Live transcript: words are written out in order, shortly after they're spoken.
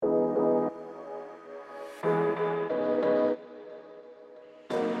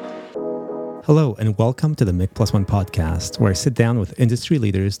Hello, and welcome to the MIC Plus One podcast, where I sit down with industry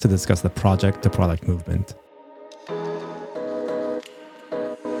leaders to discuss the project to product movement.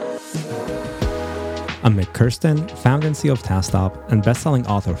 I'm Mick Kirsten, founder and CEO of Tasktop and best-selling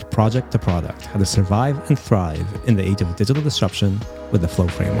author of Project to Product: How to Survive and Thrive in the Age of Digital Disruption with the Flow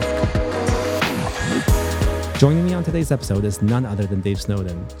Framework. Joining me on today's episode is none other than Dave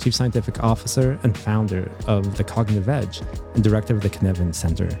Snowden, Chief Scientific Officer and founder of the Cognitive Edge and Director of the Cynefin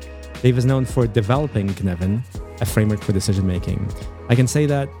Center. Dave is known for developing Cynefin, a framework for decision-making. I can say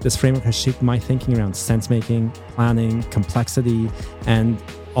that this framework has shaped my thinking around sense-making, planning, complexity, and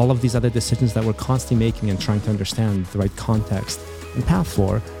all of these other decisions that we're constantly making and trying to understand the right context and path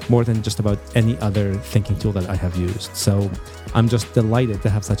for, more than just about any other thinking tool that I have used. So I'm just delighted to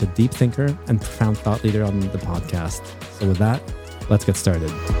have such a deep thinker and profound thought leader on the podcast. So with that, let's get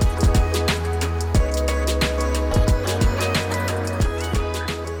started.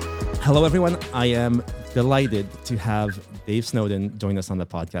 Hello, everyone. I am delighted to have Dave Snowden join us on the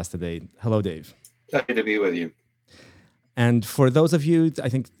podcast today. Hello, Dave. Happy to be with you. And for those of you, I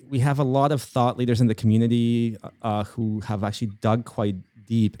think we have a lot of thought leaders in the community who have actually dug quite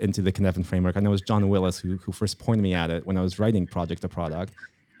deep into the Cynefin framework. I know it was John Willis who first pointed me at it when I was writing Project to Product.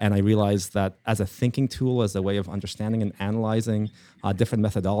 And I realized that as a thinking tool, as a way of understanding and analyzing different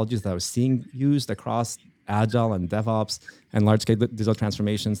methodologies that I was seeing used across Agile and DevOps and large-scale digital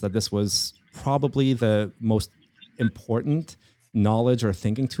transformations, that this was probably the most important knowledge or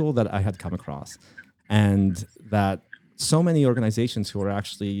thinking tool that I had come across. And that so many organizations who are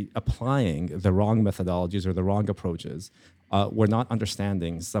actually applying the wrong methodologies or the wrong approaches were not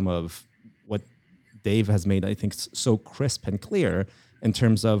understanding some of what Dave has made, I think, so crisp and clear in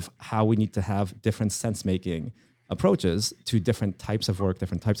terms of how we need to have different sense-making approaches to different types of work,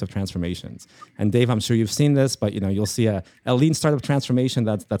 different types of transformations. And Dave, I'm sure you've seen this, but you'll see a lean startup transformation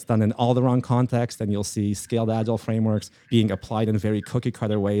that's done in all the wrong context, and you'll see scaled agile frameworks being applied in very cookie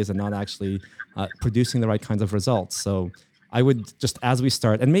cutter ways and not actually producing the right kinds of results. So I would just, as we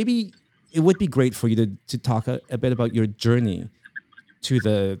start, and maybe it would be great for you to talk a bit about your journey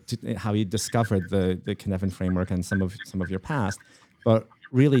to how you discovered the Cynefin framework and some of your past, but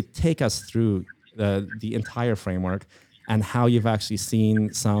really take us through the entire framework and how you've actually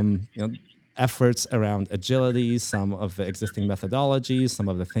seen some efforts around agility, some of the existing methodologies, some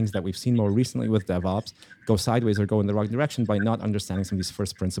of the things that we've seen more recently with DevOps go sideways or go in the wrong direction by not understanding some of these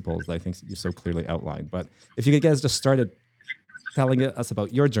first principles that I think you so clearly outlined. But if you could get us just started telling us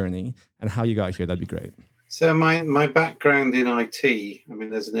about your journey and how you got here, that'd be great. So my background in IT,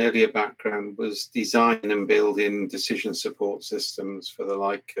 there's an earlier background, was design and building decision support systems for the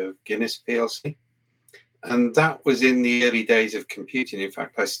like of Guinness PLC. And that was in the early days of computing. In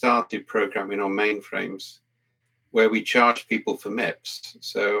fact, I started programming on mainframes where we charged people for MIPS.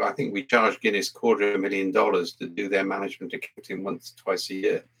 So I think we charged Guinness $250,000 to do their management accounting once, twice a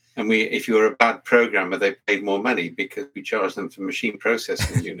year. And if you were a bad programmer, they paid more money because we charged them for machine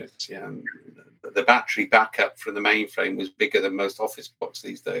processing units. Yeah, and the battery backup from the mainframe was bigger than most office blocks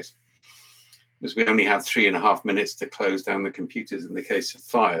these days, because we only had 3.5 minutes to close down the computers in the case of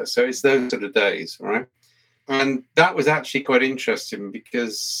fire. So it's those sort of days, right? And that was actually quite interesting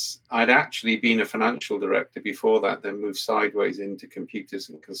because I'd actually been a financial director before that, then moved sideways into computers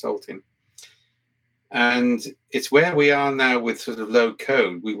and consulting. And it's where we are now with sort of low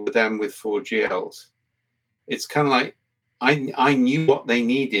code. We were then with 4GLs. It's kind of like I knew what they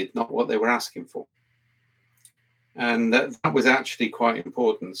needed, not what they were asking for. And that was actually quite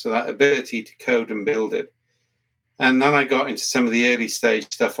important. So that ability to code and build it. And then I got into some of the early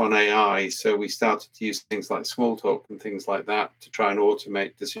stage stuff on AI. So we started to use things like Smalltalk and things like that to try and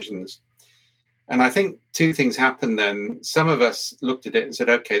automate decisions. And I think two things happened then. Some of us looked at it and said,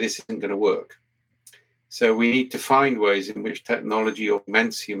 okay, this isn't going to work. So we need to find ways in which technology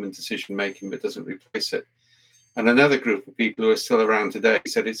augments human decision-making but doesn't replace it. And another group of people who are still around today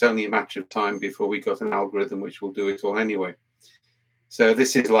said it's only a matter of time before we got an algorithm which will do it all anyway. So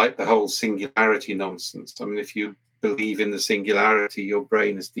this is like the whole singularity nonsense. If you believe in the singularity, your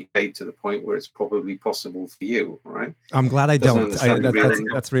brain has decayed to the point where it's probably possible for you, right? I'm glad I don't.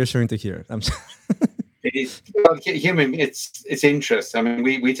 That's reassuring to hear. It's interesting.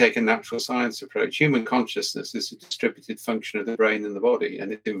 We take a natural science approach. Human consciousness is a distributed function of the brain and the body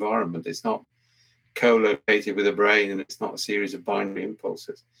and its environment. It's not co-located with the brain, and it's not a series of binary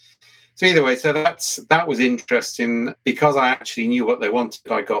impulses. So either way, that was interesting because I actually knew what they wanted.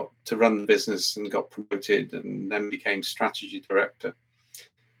 I got to run the business and got promoted and then became strategy director.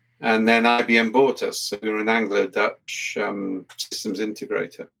 And then IBM bought us. So we were an Anglo-Dutch systems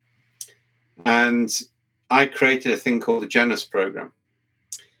integrator. And I created a thing called the Janus program.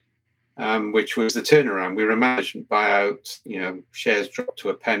 which was the turnaround. We were a management buyout, shares dropped to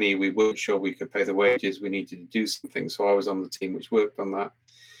a penny. We weren't sure we could pay the wages. We needed to do something. So I was on the team which worked on that.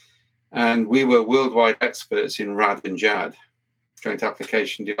 And we were worldwide experts in RAD and JAD, joint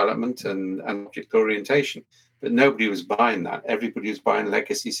application development and object orientation. But nobody was buying that. Everybody was buying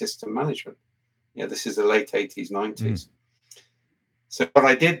legacy system management. This is the late 80s, 90s. So what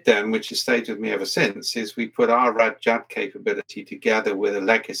I did then, which has stayed with me ever since, is we put our RAD-JAD capability together with a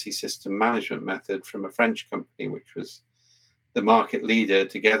legacy system management method from a French company, which was the market leader,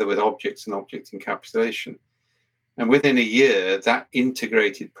 together with objects and object encapsulation. And within a year, that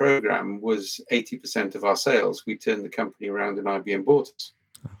integrated program was 80% of our sales. We turned the company around and IBM bought us.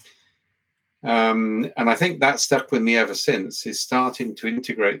 And I think that stuck with me ever since, is starting to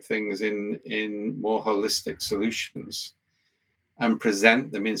integrate things in more holistic solutions and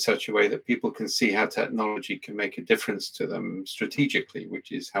present them in such a way that people can see how technology can make a difference to them strategically,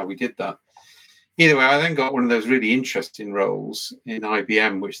 which is how we did that. Either way, I then got one of those really interesting roles in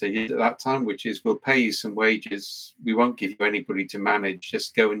IBM, which they did at that time, which is, we'll pay you some wages. We won't give you anybody to manage.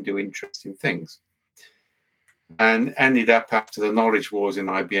 Just go and do interesting things. And ended up, after the knowledge wars in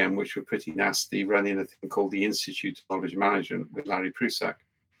IBM, which were pretty nasty, running a thing called the Institute of Knowledge Management with Larry Prusak.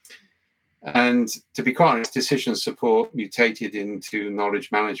 And to be quite honest, decision support mutated into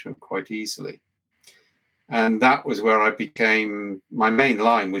knowledge management quite easily. And that was where I became, my main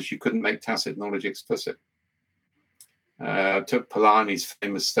line was, you couldn't make tacit knowledge explicit. Took Polanyi's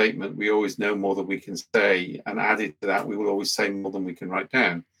famous statement, we always know more than we can say, and added to that, we will always say more than we can write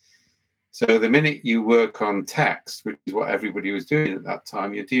down. So the minute you work on text, which is what everybody was doing at that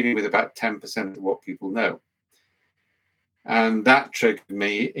time, you're dealing with about 10% of what people know. And that triggered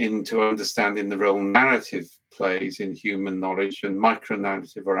me into understanding the role narrative plays in human knowledge, and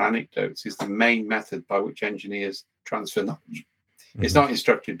micro-narrative or anecdotes is the main method by which engineers transfer knowledge. Mm-hmm. It's not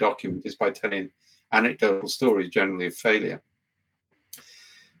instructed document, it's by telling anecdotal stories, generally of failure.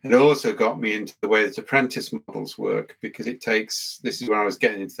 It also got me into the way that apprentice models work, because it takes, this is where I was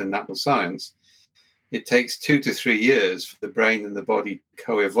getting into the natural science, it takes 2 to 3 years for the brain and the body to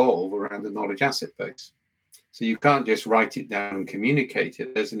co-evolve around the knowledge asset base. So you can't just write it down and communicate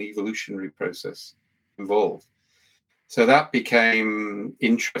it. There's an evolutionary process involved. So that became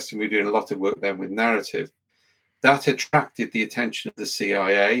interesting. We were doing a lot of work then with narrative. That attracted the attention of the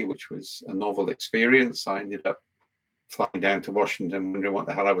CIA, which was a novel experience. I ended up flying down to Washington, wondering what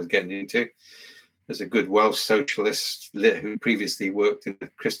the hell I was getting into. As a good Welsh socialist who previously worked in the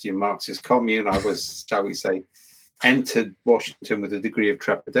Christian Marxist commune, I was, shall we say, entered Washington with a degree of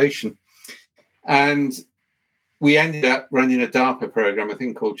trepidation. And we ended up running a DARPA program, a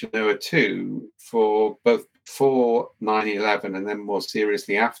thing called Genoa 2, for both before 9/11 and then more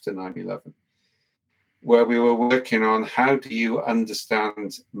seriously after 9/11, where we were working on how do you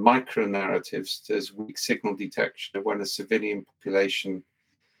understand micro-narratives as weak signal detection of when a civilian population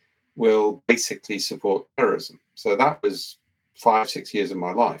will basically support terrorism. So that was 5-6 years of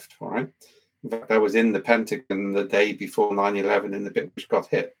my life, all right? In fact, I was in the Pentagon the day before 9/11 in the bit which got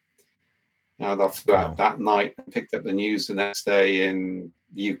hit. And I flew out that night and picked up the news the next day in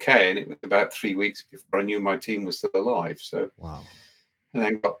the UK, and it was about 3 weeks before I knew my team was still alive. So, wow. And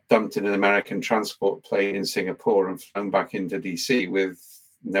then got dumped in an American transport plane in Singapore and flown back into DC with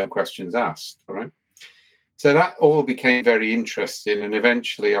no questions asked. All right. So that all became very interesting, and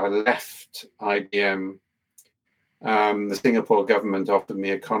eventually I left IBM. The Singapore government offered me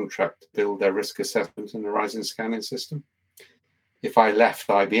a contract to build their risk assessment and horizon scanning system if I left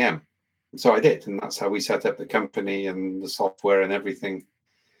IBM. So I did, and that's how we set up the company, and the software and everything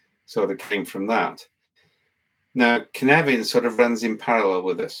sort of came from that. Now, Cynefin sort of runs in parallel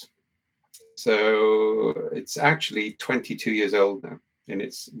with this. So it's actually 22 years old now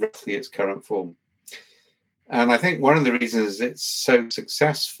in roughly its current form. And I think one of the reasons it's so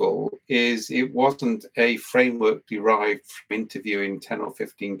successful is it wasn't a framework derived from interviewing 10 or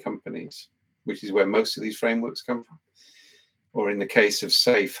 15 companies, which is where most of these frameworks come from. Or in the case of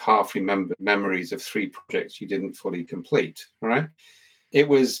SAFE, half-remembered memories of 3 projects you didn't fully complete, all right? It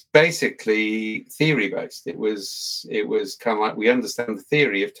was basically theory-based. It was kind of like, we understand the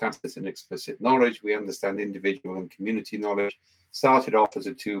theory of tacit and explicit knowledge. We understand individual and community knowledge. Started off as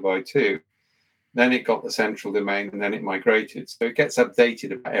a 2x2. Then it got the central domain, and then it migrated. So it gets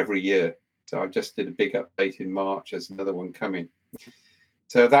updated about every year. So I just did a big update in March. There's another one coming.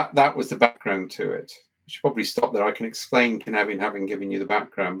 So that was the background to it. I should probably stop there. I can explain Cynefin having given you the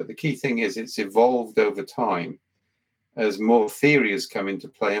background, but the key thing is it's evolved over time as more theory has come into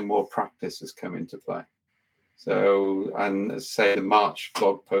play and more practice has come into play. So, and as I say, the March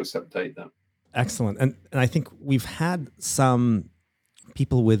blog post update that. Excellent. And I think we've had some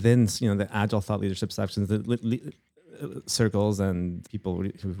people within, the agile thought leadership sections, the circles, and people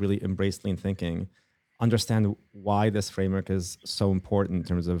who've really embraced lean thinking understand why this framework is so important in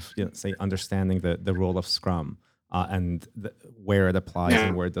terms of, say, understanding the role of Scrum and where it applies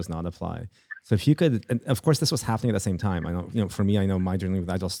and where it does not apply. So if you could, and of course, this was happening at the same time. I know, for me, I know my journey with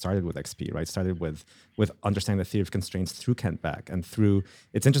Agile started with XP, right? Started with understanding the theory of constraints through Kent Beck, and through,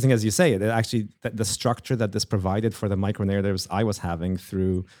 it's interesting as you say it, actually, the structure that this provided for the micro narratives I was having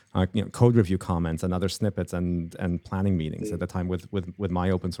through, code review comments and other snippets and planning meetings at the time with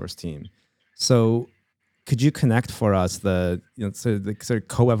my open source team. So could you connect for us the sort of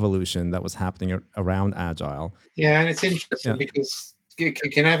co-evolution that was happening around Agile? Yeah, and it's interesting because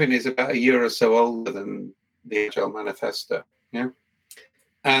Cynefin is about a year or so older than the Agile Manifesto. Yeah.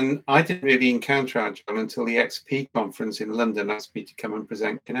 And I didn't really encounter Agile until the XP conference in London asked me to come and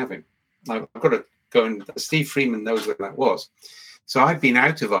present Cynefin. I've got to go, and Steve Freeman knows where that was. So I've been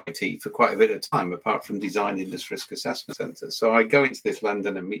out of IT for quite a bit of time, apart from designing this risk assessment center. So I go into this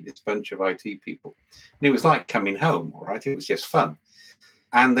London and meet this bunch of IT people. And it was like coming home, all right? It was just fun.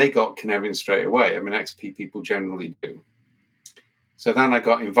 And they got Cynefin straight away. I mean, XP people generally do. So then I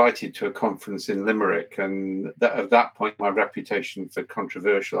got invited to a conference in Limerick, and at that point, my reputation for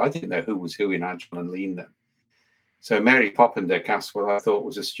controversial, I didn't know who was who in Agile and Lean then. So Mary Poppendick asked what I thought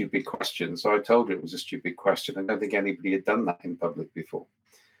was a stupid question. So I told her it was a stupid question. I don't think anybody had done that in public before.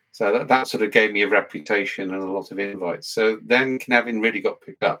 So that sort of gave me a reputation and a lot of invites. So then Cynefin really got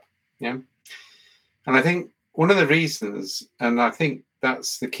picked up. Yeah. And I think one of the reasons, and I think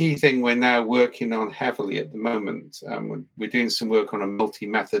that's the key thing we're now working on heavily at the moment. We're doing some work on a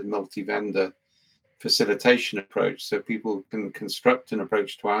multi-method, multi-vendor facilitation approach, so people can construct an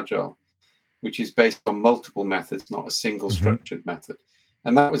approach to Agile, which is based on multiple methods, not a single structured method.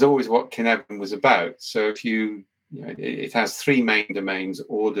 And that was always what Cynefin was about. So if it has three main domains: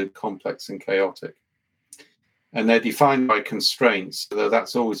 ordered, complex, and chaotic. And they're defined by constraints. So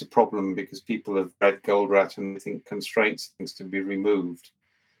that's always a problem because people have read Goldratt and they think constraints things to be removed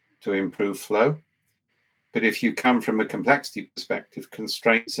to improve flow. But if you come from a complexity perspective,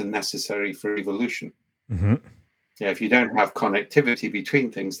 constraints are necessary for evolution. Yeah, if you don't have connectivity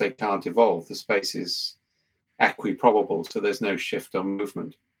between things, they can't evolve. The space is equiprobable, so there's no shift on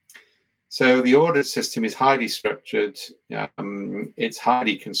movement. So the ordered system is highly structured. It's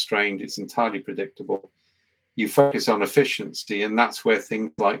highly constrained. It's entirely predictable. You focus on efficiency, and that's where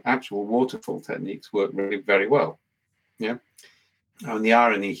things like actual waterfall techniques work really very well. Yeah. And the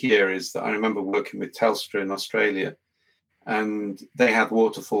irony here is that I remember working with Telstra in Australia, and they had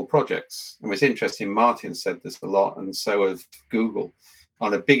waterfall projects. And it's interesting, Martin said this a lot, and so have Google.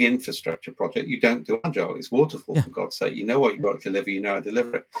 On a big infrastructure project, you don't do Agile, it's waterfall, for God's sake. You know what you've got to deliver, you know how to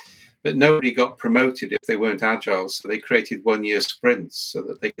deliver it. But nobody got promoted if they weren't Agile, so they created 1 year sprints so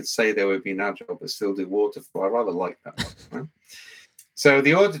that they could say they were being Agile but still do waterfall. I rather like that one. Right? So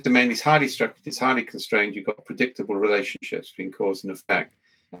the order domain is highly structured, it's highly constrained, you've got predictable relationships between cause and effect.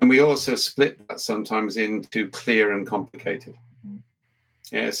 And we also split that sometimes into clear and complicated.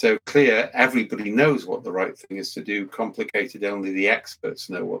 Yeah, so clear, everybody knows what the right thing is to do. Complicated, only the experts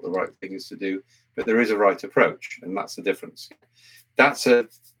know what the right thing is to do. But there is a right approach, and that's the difference. That's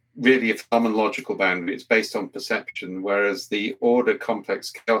really a phenomenological boundary. It's based on perception, whereas the order,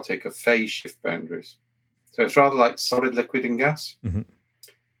 complex, chaotic are phase shift boundaries. So it's rather like solid, liquid, and gas.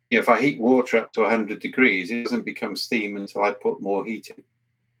 If I heat water up to 100 degrees, it doesn't become steam until I put more heat in.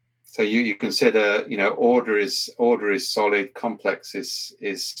 So you consider, order is solid, complex is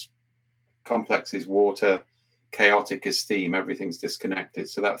water, chaotic is steam. Everything's disconnected.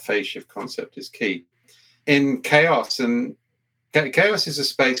 So that phase shift concept is key. In chaos, and chaos is a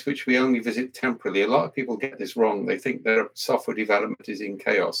space which we only visit temporarily. A lot of people get this wrong. They think their software development is in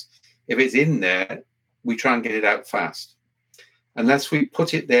chaos. If it's in there, we try and get it out fast. Unless we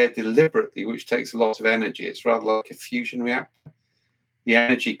put it there deliberately, which takes a lot of energy, it's rather like a fusion reactor. The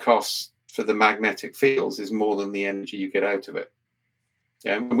energy cost for the magnetic fields is more than the energy you get out of it.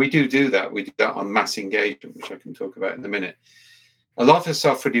 Yeah, and we do that. We do that on mass engagement, which I can talk about in a minute. A lot of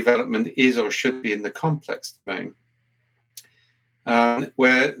software development is or should be in the complex domain,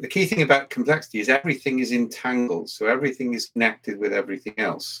 where the key thing about complexity is everything is entangled. So everything is connected with everything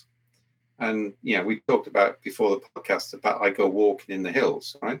else. And, we talked about before the podcast about I go walking in the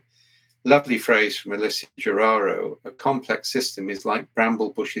hills, right? Lovely phrase from Alessia Giraro, a complex system is like bramble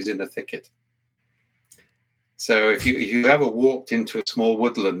bushes in a thicket. So if you ever walked into a small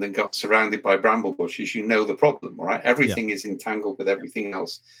woodland and got surrounded by bramble bushes, you know the problem, right? Everything is entangled with everything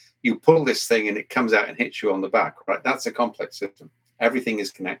else. You pull this thing and it comes out and hits you on the back, right? That's a complex system. Everything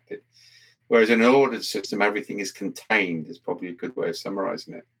is connected. Whereas in an ordered system, everything is contained, is probably a good way of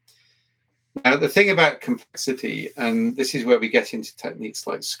summarizing it. Now, the thing about complexity, and this is where we get into techniques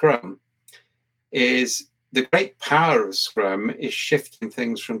like Scrum, is the great power of Scrum is shifting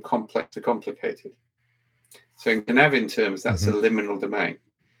things from complex to complicated. So in Cynefin terms, that's a liminal domain.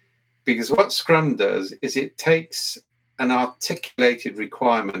 Because what Scrum does is it takes an articulated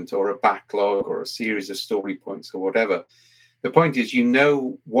requirement or a backlog or a series of story points or whatever. The point is, you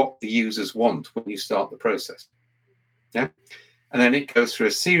know what the users want when you start the process. Yeah. And then it goes through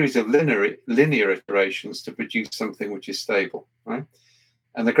a series of linear iterations to produce something which is stable, right?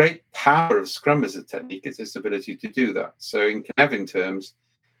 And the great power of Scrum as a technique is its ability to do that. So in Cynefin terms,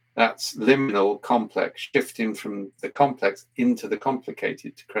 that's liminal complex, shifting from the complex into the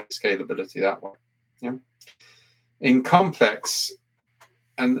complicated to create scalability that way. Yeah. In complex,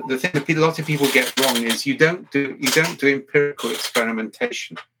 and the thing that a lot of people get wrong is you don't do empirical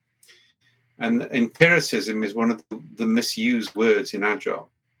experimentation. And empiricism is one of the misused words in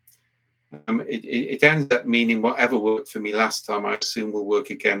Agile. It ends up meaning whatever worked for me last time, I assume will work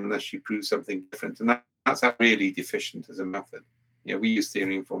again unless you prove something different. And that's really deficient as a method. We use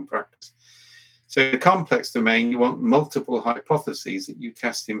theory-informed practice. So in a complex domain, you want multiple hypotheses that you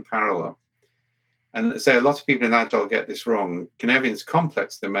test in parallel. And so a lot of people in Agile get this wrong. Cynefin's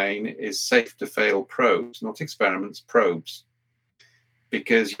complex domain is safe to fail probes, not experiments, probes.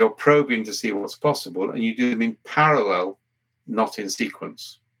 Because you're probing to see what's possible and you do them in parallel, not in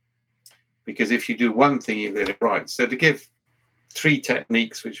sequence. Because if you do one thing, you get it right. So to give 3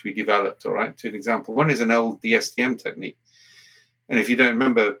 techniques which we developed, all right, to an example, one is an old DSDM technique. And if you don't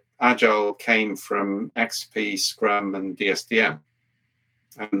remember, Agile came from XP, Scrum, and DSDM.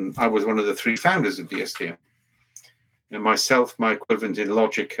 And I was one of the 3 founders of DSDM. And myself, my equivalent in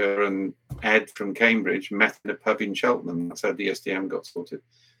Logica, and Ed from Cambridge met in a pub in Cheltenham. That's how DSDM got sorted.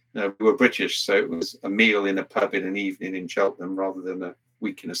 We were British, so it was a meal in a pub in an evening in Cheltenham rather than a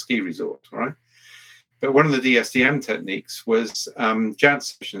week in a ski resort, all right? But one of the DSDM techniques was JAD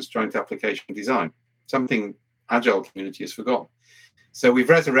sessions, joint application design, something Agile community has forgotten. So we've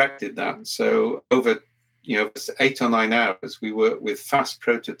resurrected that. So over 8 or 9 hours, we work with fast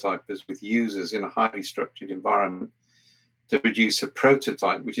prototypers, with users in a highly structured environment to produce a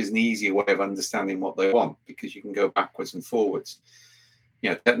prototype, which is an easier way of understanding what they want, because you can go backwards and forwards.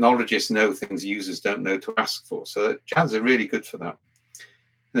 Technologists know things users don't know to ask for. So JADs are really good for that.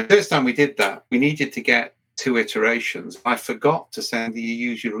 And the first time we did that, we needed to get 2 iterations. I forgot to send the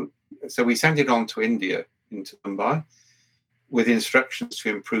usual. So we sent it on to India, into Mumbai, with instructions to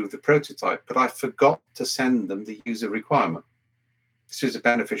improve the prototype, but I forgot to send them the user requirement. This was a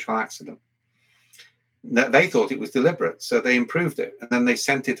beneficial accident. They thought it was deliberate, so they improved it. And then they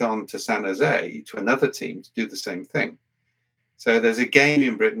sent it on to San Jose, to another team, to do the same thing. So there's a game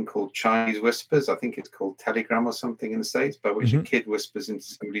in Britain called Chinese Whispers. I think it's called Telegram or something in the States, by which a kid whispers into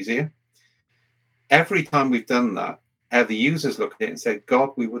somebody's ear. Every time we've done that, the users look at it and say, God,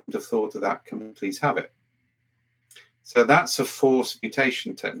 we wouldn't have thought of that. Can we please have it? So that's a force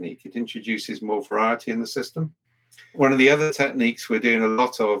mutation technique. It introduces more variety in the system. One of the other techniques we're doing a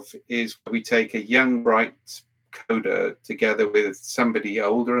lot of is we take a young, bright coder together with somebody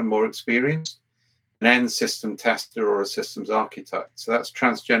older and more experienced, an end system tester or a systems architect. So that's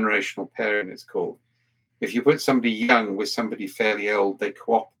transgenerational pairing, it's called. If you put somebody young with somebody fairly old, they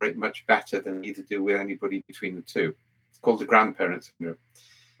cooperate much better than either do with anybody between the two. It's called the grandparent syndrome.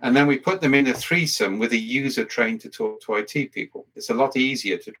 And then we put them in a threesome with a user trained to talk to IT people. It's a lot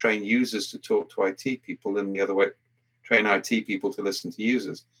easier to train users to talk to IT people than the other way, train IT people to listen to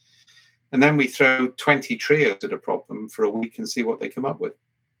users. And then we throw 20 trios at a problem for a week and see what they come up with.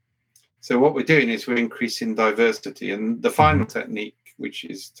 So what we're doing is we're increasing diversity. And the final technique, which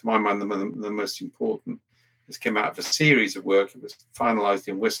is, to my mind, the most important, this came out of a series of work. It was finalized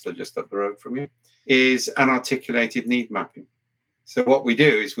in Whistler, just up the road from you, is unarticulated need mapping. So what we do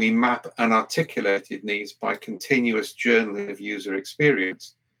is we map unarticulated needs by continuous journaling of user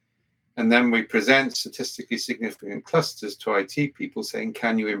experience. And then we present statistically significant clusters to IT people saying,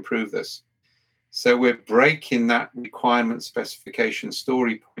 can you improve this? So we're breaking that requirement specification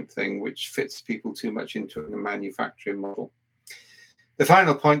story point thing, which fits people too much into a manufacturing model. The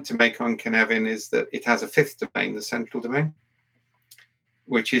final point to make on Cynefin is that it has a 5th domain, the central domain,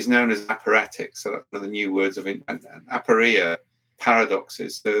 which is known as aporetic. So that's one of the new words of aporia,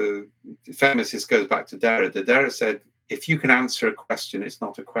 paradoxes. The famous, this goes back to Derrida. Derrida said, if you can answer a question, it's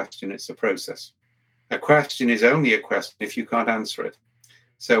not a question, it's a process. A question is only a question if you can't answer it.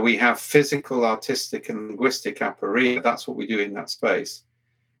 So we have physical, artistic, and linguistic aporia. That's what we do in that space.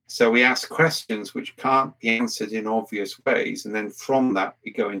 So we ask questions which can't be answered in obvious ways. And then from that,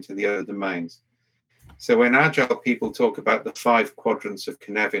 we go into the other domains. So when Agile people talk about the 5 quadrants of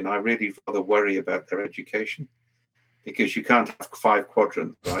Cynefin, I really rather worry about their education, because you can't have 5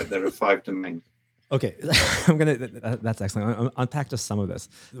 quadrants, right? There are 5 domains. Okay, that's excellent. I'll unpack just some of this.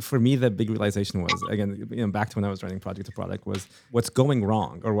 For me, the big realization was, again, back to when I was running project to product, was what's going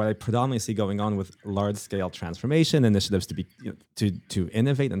wrong, or what I predominantly see going on with large scale transformation initiatives to be, to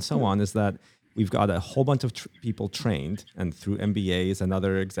innovate and so on, is that we've got a whole bunch of people trained, and through MBAs and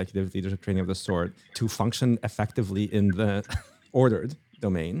other executive leadership training of the sort, to function effectively in the ordered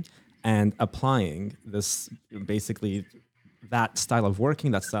domain, and applying this basically that style of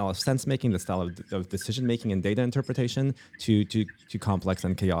working, that style of sense making, that style of decision making and data interpretation to complex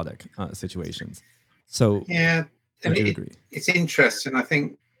and chaotic situations. So yeah, and it's interesting. I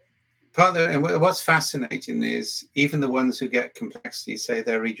think part of and what's fascinating is even the ones who get complexity say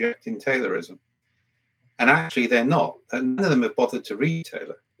they're rejecting Taylorism, and actually they're not. And none of them have bothered to read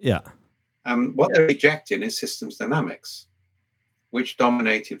Taylor. Yeah. What they're rejecting is systems dynamics, which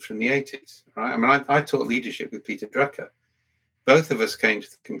dominated from the 80s. Right? I mean, I taught leadership with Peter Drucker. Both of us came to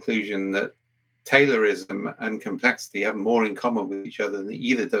the conclusion that Taylorism and complexity have more in common with each other than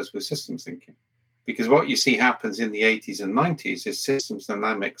either does with systems thinking. Because what you see happens in the 80s and 90s is systems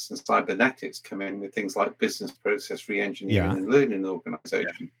dynamics and cybernetics come in with things like business process re-engineering and learning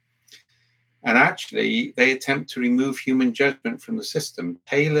organization. And actually, they attempt to remove human judgment from the system.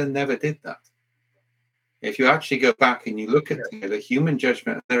 Taylor never did that. If you actually go back and you look at Taylor, human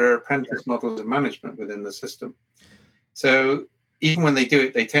judgment, there are apprentice models of management within the system. So even when they do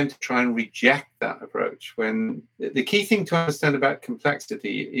it, they tend to try and reject that approach. When the key thing to understand about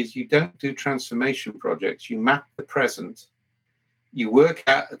complexity is you don't do transformation projects. You map the present. You work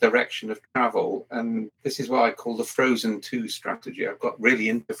out a direction of travel. And this is what I call the Frozen 2 strategy. I've got really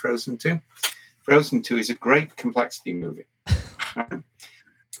into Frozen 2. Frozen 2 is a great complexity movie.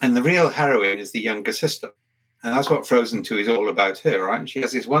 And the real heroine is the younger sister. And that's what Frozen 2 is all about here, right? And she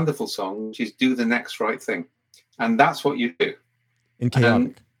has this wonderful song, which is Do the Next Right Thing. And that's what you do.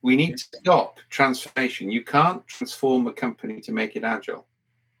 And we need to stop transformation. You can't transform a company to make it agile.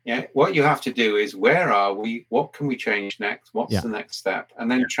 Yeah. What you have to do is, where are we? What can we change next? What's the next step? And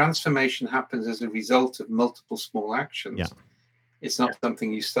then transformation happens as a result of multiple small actions. Yeah. It's not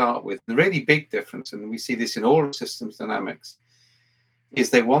something you start with. The really big difference, and we see this in all of systems dynamics, is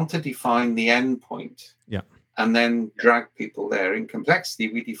they want to define the end point and then drag people there. In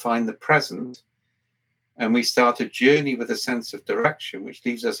complexity, we define the present, and we start a journey with a sense of direction, which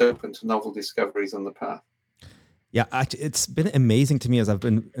leaves us open to novel discoveries on the path. Yeah, it's been amazing to me as I've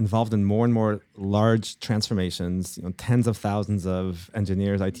been involved in more and more large transformations, tens of thousands of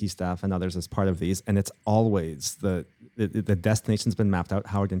engineers, IT staff, and others as part of these. And it's always the destination's been mapped out,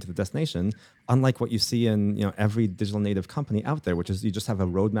 hard into the destination, unlike what you see in every digital native company out there, which is you just have a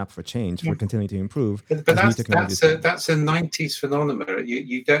roadmap for change, for continuing to improve. But that's a 90s phenomenon.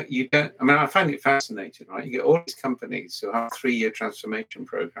 You don't. I mean, I find it fascinating, right? You get all these companies who have 3-year transformation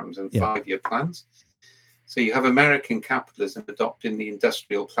programs and 5-year plans. So you have American capitalism adopting the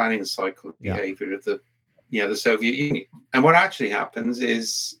industrial planning cycle behavior of the Soviet Union. And what actually happens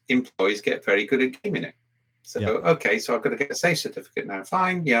is employees get very good at gaming it. So, okay, so I've got to get a safe certificate now.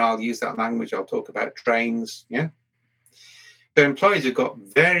 Fine. Yeah, I'll use that language. I'll talk about trains. Yeah. So employees have got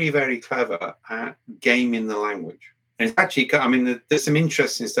very, very clever at gaming the language. And it's actually, there's some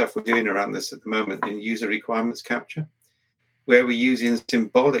interesting stuff we're doing around this at the moment in user requirements capture, where we're using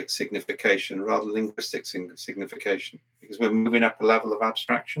symbolic signification rather than linguistic signification, because we're moving up a level of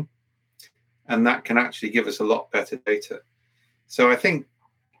abstraction, and that can actually give us a lot better data. So I think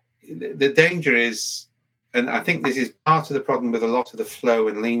the danger is, and I think this is part of the problem with a lot of the flow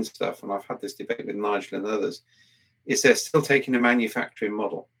and lean stuff, and I've had this debate with Nigel and others, is they're still taking a manufacturing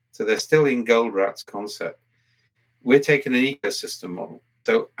model. So they're still in Goldratt's concept. We're taking an ecosystem model.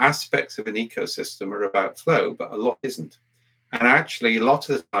 So aspects of an ecosystem are about flow, but a lot isn't. And actually, a lot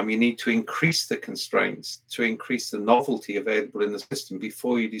of the time, you need to increase the constraints to increase the novelty available in the system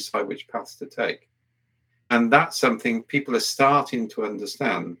before you decide which paths to take. And that's something people are starting to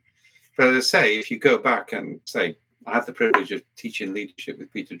understand. But as I say, if you go back and say, I had the privilege of teaching leadership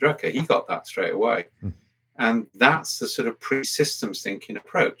with Peter Drucker, he got that straight away. And that's the sort of pre-systems thinking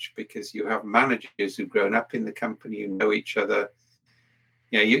approach, because you have managers who've grown up in the company, who know each other.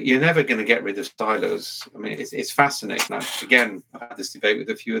 You're never going to get rid of silos. I mean, it's fascinating. Again, I had this debate with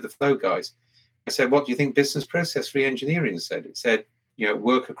a few of the flow guys. I said, what do you think business process re-engineering said? It said,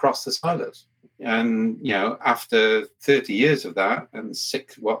 work across the silos. And, after 30 years of that, and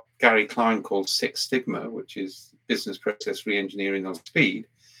what Gary Klein calls Six Sigma, which is business process re-engineering on speed,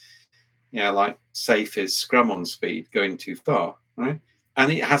 like safe is Scrum on speed, going too far, right?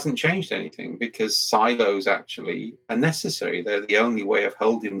 And it hasn't changed anything because silos actually are necessary. They're the only way of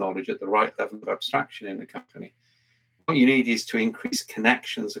holding knowledge at the right level of abstraction in a company. What you need is to increase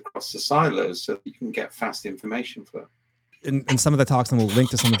connections across the silos so that you can get fast information flow. In some of the talks, and we'll link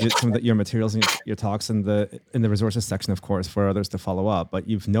to some of your materials and your talks in the resources section, of course, for others to follow up. But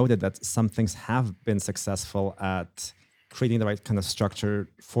you've noted that some things have been successful at creating the right kind of structure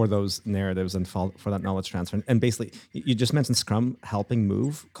for those narratives and for that knowledge transfer. And basically, you just mentioned Scrum helping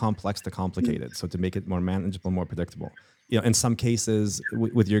move complex to complicated, so to make it more manageable, more predictable. In some cases,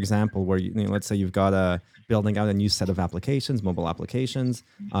 with your example, where let's say you've got building out a new set of applications, mobile applications,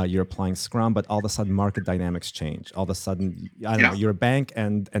 you're applying Scrum, but all of a sudden market dynamics change. All of a sudden, I don't know, you're a bank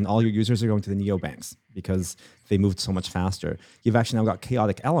and all your users are going to the neobanks because they moved so much faster. You've actually now got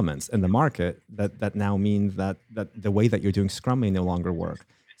chaotic elements in the market that now mean that the way that you're doing Scrum may no longer work.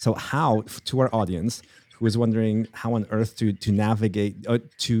 So how, to our audience who is wondering how on earth to navigate,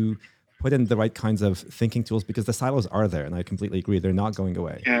 to put in the right kinds of thinking tools, because the silos are there, and I completely agree, they're not going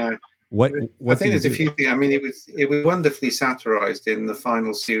away. Yeah. What I think there's a few things. I mean, it was wonderfully satirized in the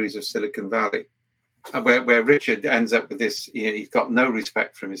final series of Silicon Valley, where Richard ends up with this. He's got no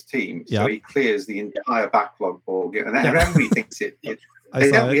respect from his team, so he clears the entire backlog board, and everybody thinks they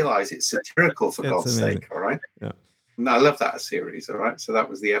don't realize it's satirical, for God's sake. All right. Yeah. And I love that series. All right. So that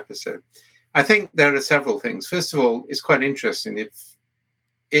was the episode. I think there are several things. First of all, it's quite interesting.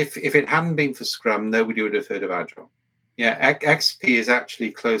 If it hadn't been for Scrum, nobody would have heard of Agile. Yeah, XP is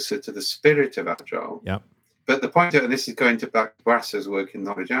actually closer to the spirit of Agile. Yeah. But the point, and this is going back to Brasser's work in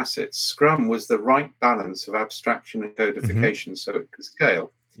knowledge assets, Scrum was the right balance of abstraction and codification so it could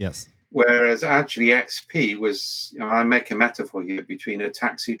scale. Yes. Whereas actually XP was, I make a metaphor here between a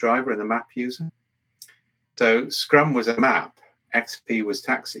taxi driver and a map user. So Scrum was a map, XP was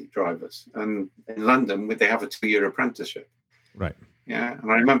taxi drivers. And in London, they have a 2-year apprenticeship. Right. Yeah,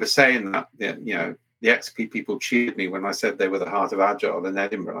 and I remember saying that, the XP people cheered me when I said they were the heart of Agile in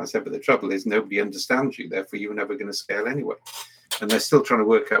Edinburgh. I said, but the trouble is nobody understands you, therefore you were never going to scale anyway. And they're still trying to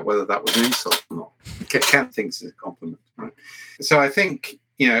work out whether that was an insult or not. Kent thinks it's a compliment, right? So I think,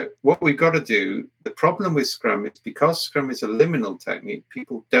 what we've got to do, the problem with Scrum is because Scrum is a liminal technique,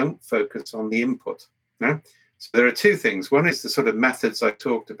 people don't focus on the input. So there are two things. One is the sort of methods I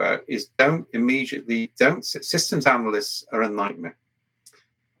talked about is systems analysts are a nightmare.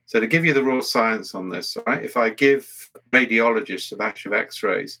 So to give you the raw science on this, right? If I give radiologists a batch of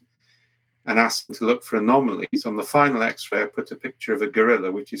X-rays and ask them to look for anomalies, on the final X-ray, I put a picture of a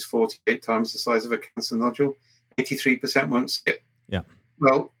gorilla, which is 48 times the size of a cancer nodule. 83% won't see it. Yeah.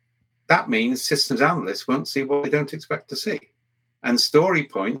 Well, that means systems analysts won't see what they don't expect to see. And story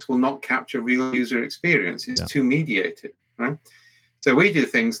points will not capture real user experience. It's too mediated, right? So we do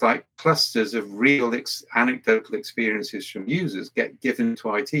things like clusters of real anecdotal experiences from users get given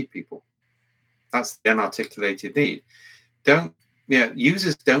to IT people. That's the unarticulated need.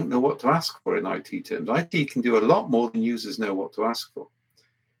 Users don't know what to ask for in IT terms. IT can do a lot more than users know what to ask for.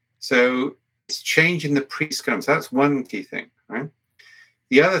 So it's changing the pre-Scrum. So that's one key thing, right?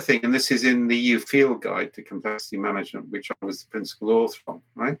 The other thing, and this is in the EU Field Guide to Complexity Management, which I was the principal author on,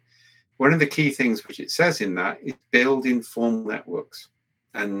 right? One of the key things which it says in that is build informal networks,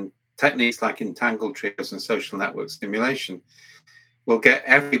 and techniques like entangled trios and social network stimulation will get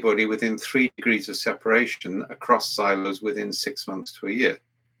everybody within 3 degrees of separation across silos within 6 months to a year.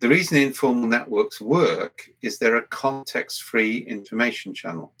 The reason informal networks work is they're a context-free information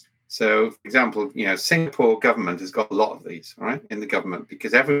channel. So, for example, Singapore government has got a lot of these, right, in the government,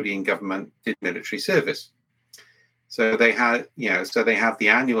 because everybody in government did military service. So they have the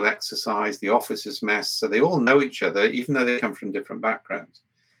annual exercise, the officers' mess, so they all know each other, even though they come from different backgrounds.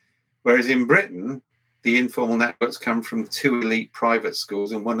 Whereas in Britain, the informal networks come from 2 elite private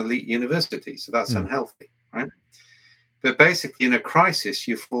schools and 1 elite university, so that's unhealthy, right? But basically, in a crisis,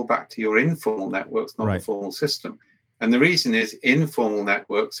 you fall back to your informal networks, not the formal system. And the reason is informal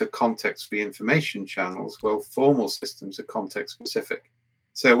networks are context-free information channels, while formal systems are context-specific.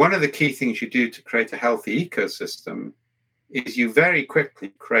 So one of the key things you do to create a healthy ecosystem is you very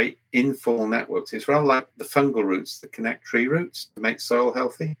quickly create informal networks. It's rather like the fungal roots that connect tree roots to make soil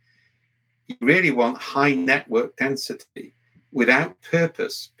healthy. You really want high network density without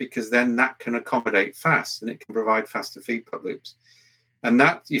purpose, because then that can accommodate fast and it can provide faster feedback loops. And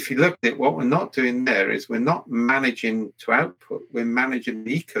that, if you look at it, what we're not doing there is we're not managing to output, we're managing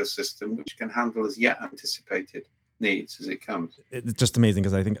the ecosystem which can handle as yet anticipated needs as it comes. It's just amazing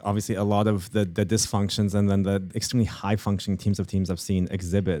because I think obviously a lot of the dysfunctions and then the extremely high functioning teams I've seen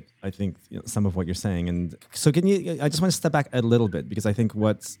exhibit, I think, some of what you're saying. And so I just want to step back a little bit, because I think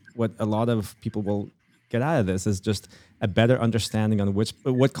what a lot of people will get out of this is just a better understanding on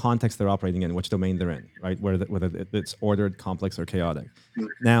what context they're operating in, which domain they're in, right? Whether it's ordered, complex, or chaotic.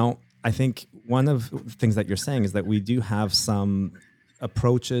 Now, I think one of the things that you're saying is that we do have some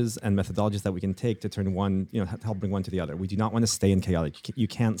approaches and methodologies that we can take to turn one, help bring one to the other. We do not want to stay in chaotic. You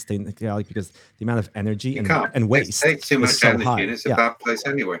can't stay in chaotic because the amount of energy and waste takes too much is so energy, high. and it's a bad place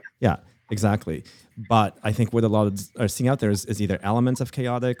anyway. Yeah, exactly. But I think what a lot are seeing out there is either elements of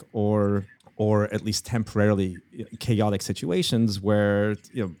chaotic or at least temporarily chaotic situations where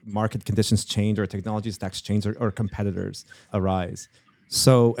market conditions change or technology stacks change or competitors arise.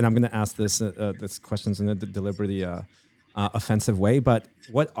 So, and I'm going to ask this questions in a deliberately offensive way, but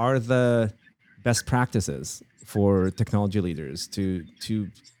what are the best practices for technology leaders to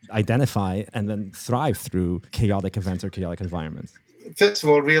identify and then thrive through chaotic events or chaotic environments? First of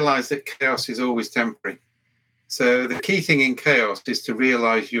all, realize that chaos is always temporary. So the key thing in chaos is to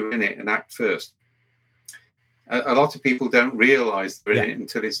realize you're in it and act first. A lot of people don't realize they're in it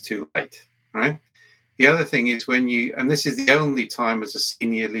until it's too late, right? The other thing is and this is the only time as a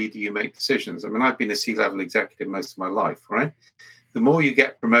senior leader you make decisions. I mean, I've been a C-level executive most of my life, right? The more you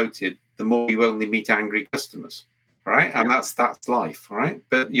get promoted, the more you only meet angry customers, right? And that's life, right?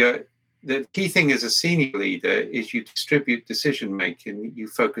 But the key thing as a senior leader is you distribute decision making, you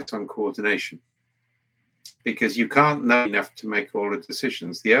focus on coordination, because you can't know enough to make all the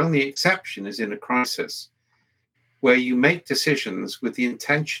decisions. The only exception is in a crisis, where you make decisions with the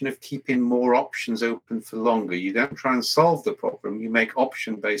intention of keeping more options open for longer. You don't try and solve the problem. You make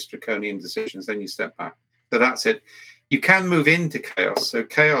option-based draconian decisions, then you step back. So that's it. You can move into chaos. So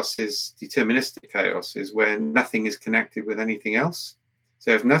chaos is deterministic chaos, is where nothing is connected with anything else. So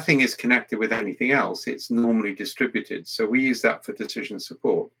if nothing is connected with anything else, it's normally distributed. So we use that for decision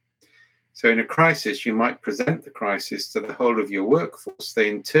support. So in a crisis, you might present the crisis to the whole of your workforce. They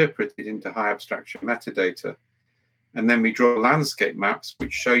interpret it into high abstraction metadata. And then we draw landscape maps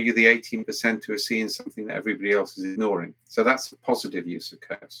which show you the 18% who are seeing something that everybody else is ignoring. So that's a positive use of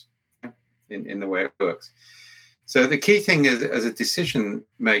chaos in the way it works. So the key thing as a decision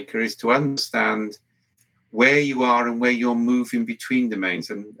maker is to understand where you are and where you're moving between domains.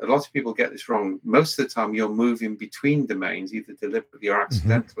 And a lot of people get this wrong. Most of the time, you're moving between domains, either deliberately or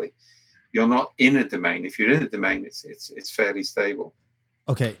accidentally. Mm-hmm. You're not in a domain. If you're in a domain, it's fairly stable.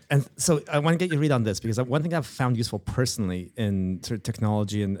 Okay, and so I want to get your read on this, because one thing I've found useful personally in sort of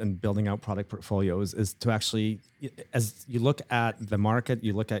technology and building out product portfolios is to actually, as you look at the market,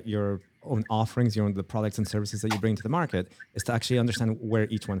 you look at your own offerings, the products and services that you bring to the market, is to actually understand where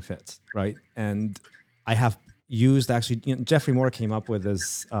each one fits, right? And I have used Geoffrey Moore came up with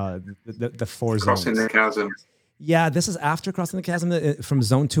this the 4 zones. Crossing the chasm. Yeah, this is after Crossing the Chasm from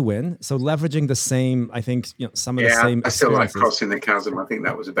Zone to Win. So leveraging the same, I think, some of the same. I still like Crossing the Chasm. I think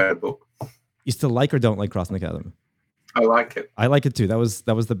that was a bad book. You still like or don't like Crossing the Chasm? I like it. I like it too. That was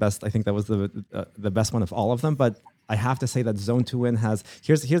the best. I think that was the best one of all of them. But I have to say that Zone to Win has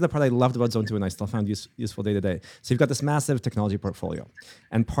here's the part I loved about Zone to Win. I still found useful day to day. So you've got this massive technology portfolio,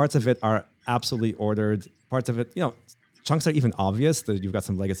 and parts of it are absolutely ordered. Parts of it, chunks are even obvious that you've got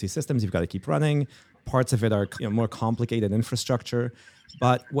some legacy systems you've got to keep running. Parts of it are more complicated infrastructure.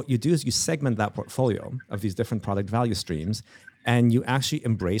 But what you do is you segment that portfolio of these different product value streams, and you actually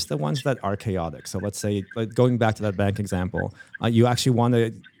embrace the ones that are chaotic. So let's say, going back to that bank example, you actually want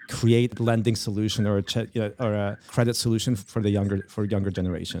to create a lending solution or a credit solution for younger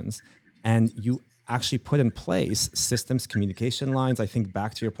generations, and you actually put in place systems, communication lines. I think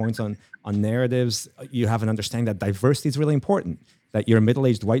back to your points on narratives, you have an understanding that diversity is really important, that your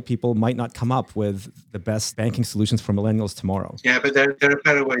middle-aged white people might not come up with the best banking solutions for millennials tomorrow. Yeah, but there are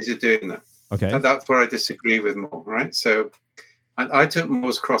better ways of doing that. Okay. And that's where I disagree with Moore, right? So I took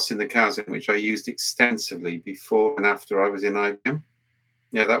Moore's Crossing the Chasm, which I used extensively before and after I was in IBM.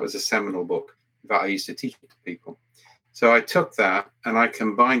 Yeah, that was a seminal book that I used to teach it to people. So I took that and I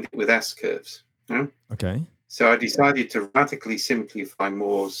combined it with S-curves. Yeah? Okay. So I decided to radically simplify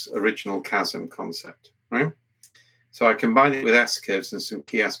Moore's original chasm concept, right? So I combined it with S-curves and some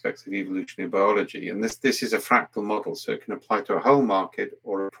key aspects of evolutionary biology. And this is a fractal model, so it can apply to a whole market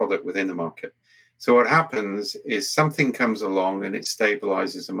or a product within a market. So what happens is something comes along and it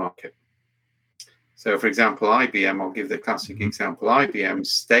stabilizes a market. So for example, IBM, I'll give the classic example, IBM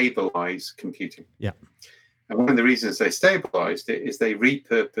stabilized computing. Yeah. And one of the reasons they stabilized it is they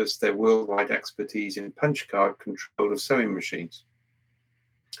repurposed their worldwide expertise in punch card control of sewing machines.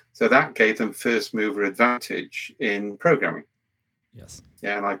 So that gave them first mover advantage in programming. Yes.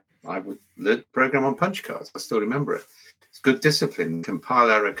 Yeah, and I would learn program on punch cards. I still remember it. It's good discipline.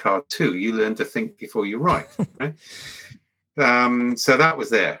 Compile error card 2. You learn to think before you write. Right? So that was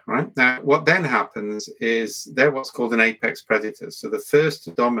there. Right now, what then happens is they're what's called an apex predator. So the first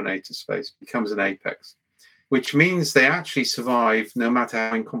to dominate a space becomes an apex, which means they actually survive no matter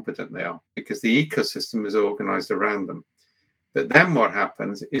how incompetent they are, because the ecosystem is organized around them. But then what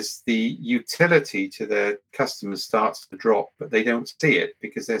happens is the utility to their customers starts to drop, but they don't see it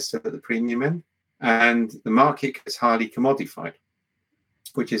because they're still at the premium end. And the market gets highly commodified,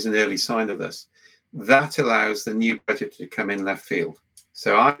 which is an early sign of this. That allows the new predator to come in left field.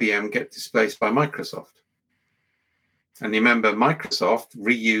 So IBM get displaced by Microsoft. And remember, Microsoft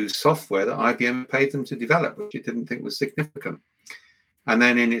reused software that IBM paid them to develop, which it didn't think was significant. And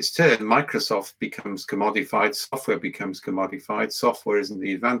then in its turn, Microsoft becomes commodified, software becomes commodified, software isn't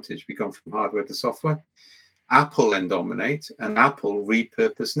the advantage, we go from hardware to software. Apple then dominate, and Apple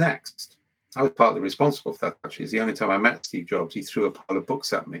repurpose Next. I was partly responsible for that, actually. It's the only time I met Steve Jobs, he threw a pile of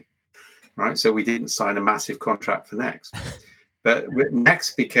books at me, right? So we didn't sign a massive contract for Next. But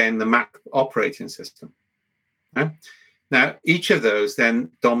Next became the Mac operating system. Okay? Now, each of those then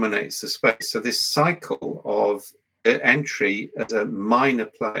dominates the space. So this cycle of entry as a minor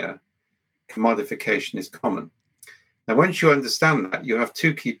player, commodification is common. Now, once you understand that, you have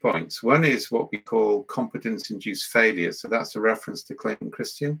two key points. One is what we call competence-induced failure. So that's a reference to Clayton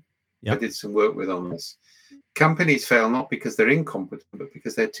Christian. Yep. I did some work with on this. Companies fail not because they're incompetent, but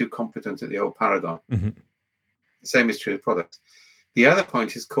because they're too competent at the old paradigm. Mm-hmm. The same is true of products. The other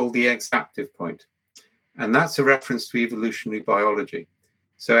point is called the exaptive point. And that's a reference to evolutionary biology.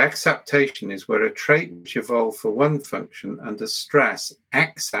 So exaptation is where a trait which evolved for one function under stress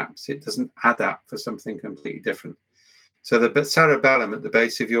exapts, it doesn't adapt for something completely different. So the cerebellum at the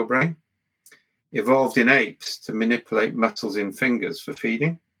base of your brain evolved in apes to manipulate muscles in fingers for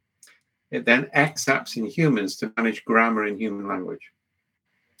feeding. It then exapts in humans to manage grammar in human language.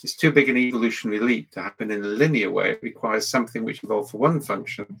 It's too big an evolutionary leap to happen in a linear way. It requires something which evolved for one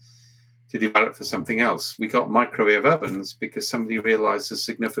function to develop for something else. We got microwave ovens because somebody realized the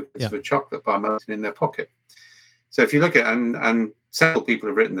significance of a chocolate bar melting in their pocket. So if you look at, and several people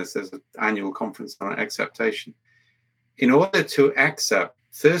have written this, there's an annual conference on exaptation. In order to accept,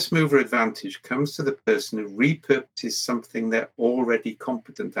 first mover advantage comes to the person who repurposes something they're already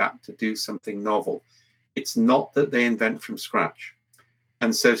competent at to do something novel. It's not that they invent from scratch.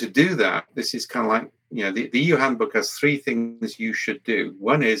 And so to do that, this is kind of like, the EU handbook has 3 things you should do.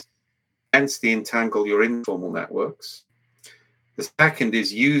 One is densely entangle your informal networks. The second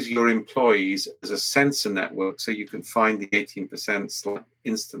is use your employees as a sensor network so you can find the 18%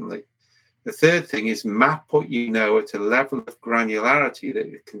 instantly. The third thing is map what you know at a level of granularity that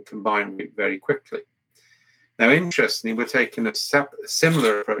you can combine very quickly. Now, interestingly, we're taking a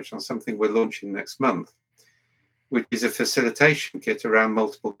similar approach on something we're launching next month, which is a facilitation kit around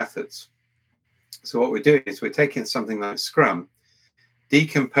multiple methods. So what we're doing is we're taking something like Scrum,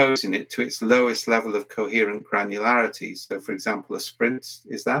 decomposing it to its lowest level of coherent granularity. So, for example, a sprint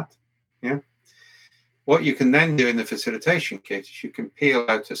is that. Yeah. What you can then do in the facilitation kit is you can peel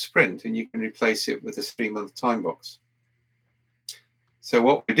out a sprint and you can replace it with a 3-month time box. So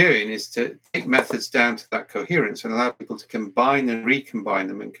what we're doing is to take methods down to that coherence and allow people to combine and recombine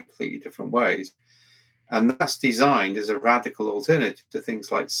them in completely different ways. And that's designed as a radical alternative to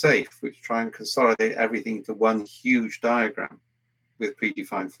things like SAFe, which try and consolidate everything into one huge diagram with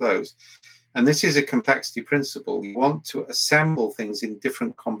predefined flows. And this is a complexity principle. You want to assemble things in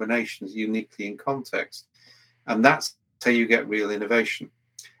different combinations uniquely in context. And that's how you get real innovation.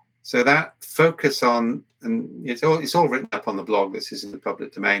 So that focus on, and it's all written up on the blog. This is in the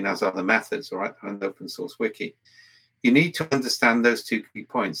public domain, as are the methods, all right, and open source wiki. You need to understand those 2 key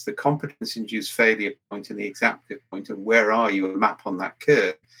points, the competence-induced failure point and the exaptive point, and where are you, a map on that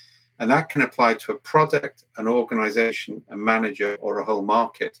curve. And that can apply to a product, an organization, a manager, or a whole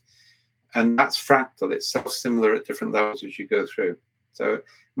market. And that's fractal. It's self-similar at different levels as you go through. So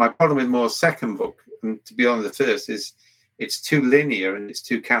my problem with Moore's second book, and to be honest, the first, is it's too linear and it's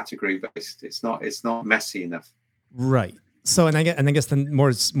too category-based. It's not messy enough. Right. So, and I guess the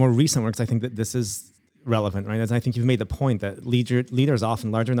more recent works, I think that this is relevant, right? As I think you've made the point that leaders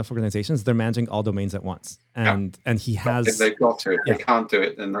often larger enough organizations, they're managing all domains at once, and he has. If they've got to, if they can't do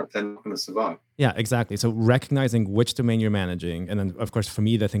it, then they're not going to survive. Yeah, exactly. So recognizing which domain you're managing, and then of course for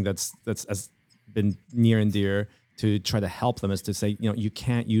me, the thing that's has been near and dear to try to help them is to say, you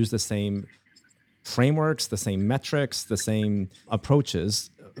can't use the same frameworks, the same metrics, the same approaches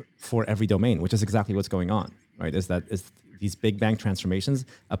for every domain, which is exactly what's going on, right? Is these big bang transformations,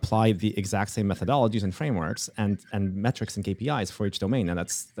 apply the exact same methodologies and frameworks and metrics and KPIs for each domain. And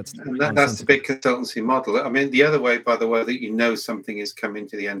that's the big consultancy model. I mean, the other way, by the way, that you know something is coming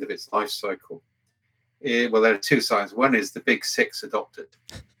to the end of its life cycle. Well, there are two sides. One is the big six adopted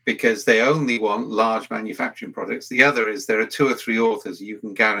because they only want large manufacturing products. The other is there are 2 or 3 authors you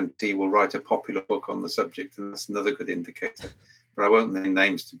can guarantee will write a popular book on the subject, and that's another good indicator. But I won't name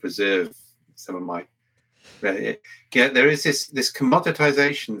names to preserve some of my. There is this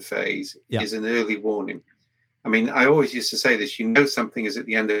commoditization phase is an early warning. I mean, I always used to say this: you know something is at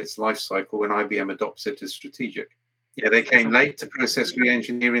the end of its life cycle when IBM adopts it as strategic. Yeah, they came late to process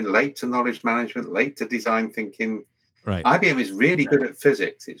re-engineering, late to knowledge management, late to design thinking. Right. IBM is really good at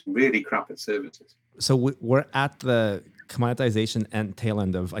physics. It's really crap at services. So we're at the commoditization and tail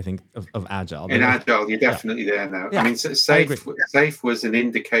end of, I think, of Agile. In Agile, you're definitely there now. Yeah, I mean, SAFe was an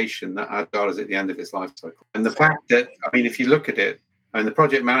indication that Agile is at the end of its life cycle. And the fact that, I mean, if you look at it, and the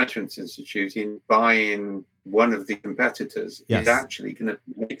Project Management Institute, in buying one of the competitors, is actually going to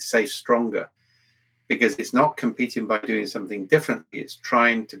make SAFe stronger. Because it's not competing by doing something differently. It's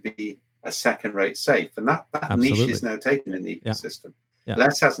trying to be a second-rate SAFe. And that niche is now taken in the ecosystem. Yeah.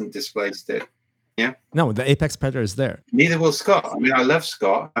 Les hasn't displaced it. Yeah. No, the apex predator is there. Neither will Scott. I mean, I love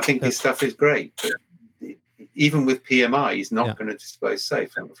Scott. I think his stuff is great. But even with PMI, he's not going to displace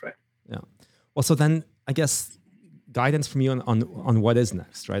SAFe, I'm afraid. Yeah. Well, so then I guess guidance from you on what is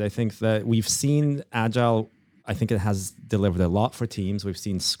next, right? I think that we've seen Agile. I think it has delivered a lot for teams. We've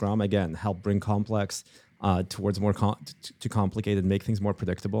seen Scrum, again, help bring complex towards more too complicated, make things more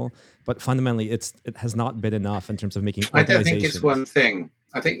predictable. But fundamentally, it has not been enough in terms of making organizations. I don't think it's one thing.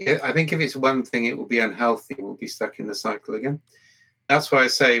 I think if it's one thing, it will be unhealthy. We'll be stuck in the cycle again. That's why I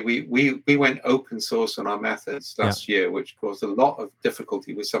say we went open source on our methods last year, which caused a lot of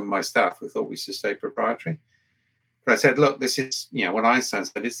difficulty with some of my staff who thought we should stay proprietary. But I said, look, this is, what Einstein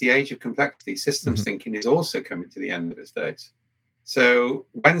said, it's the age of complexity. Systems thinking is also coming to the end of its days. So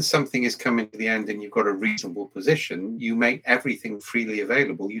when something is coming to the end and you've got a reasonable position, you make everything freely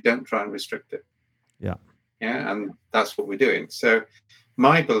available. You don't try and restrict it. Yeah. Yeah. And that's what we're doing. So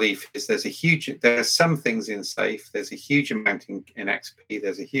my belief is there are some things in SAFe. There's a huge amount in XP.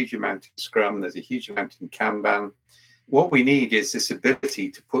 There's a huge amount in Scrum. There's a huge amount in Kanban. What we need is this ability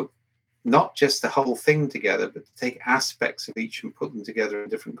to put not just the whole thing together, but to take aspects of each and put them together in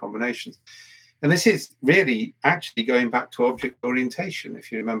different combinations. And this is really actually going back to object orientation.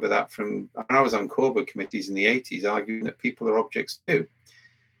 If you remember that from when I was on Corba committees in the 80s, arguing that people are objects too.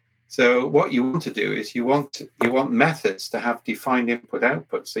 So what you want to do is you want methods to have defined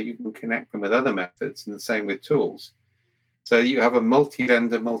input-output so you can connect them with other methods, and the same with tools. So you have a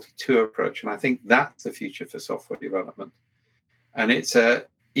multi-vendor, multi-tool approach. And I think that's the future for software development. And it's a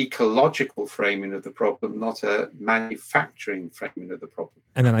ecological framing of the problem, not a manufacturing framing of the problem.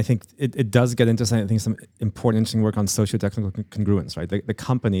 And then I think it does get into some important, interesting work on socio-technical congruence, right? The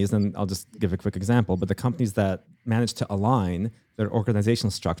companies, and I'll just give a quick example, but the companies that manage to align their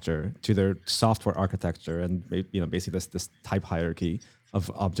organizational structure to their software architecture and basically this type hierarchy of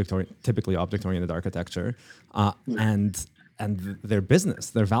typically object-oriented architecture, and their business,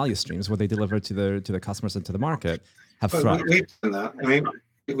 their value streams, what they deliver to the customers and to the market, have thrived. We've done that. I mean,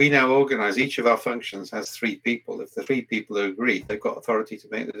 we now organize, each of our functions has 3 people. If the 3 people agree, they've got authority to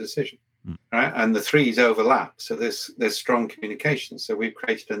make the decision, right? And the 3s overlap. So there's strong communication. So we've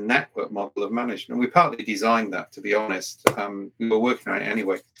created a network model of management. We partly designed that, to be honest. We were working on it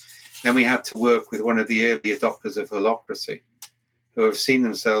anyway. Then we had to work with one of the early adopters of holacracy, who have seen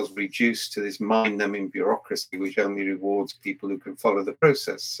themselves reduced to this mind-numbing bureaucracy, which only rewards people who can follow the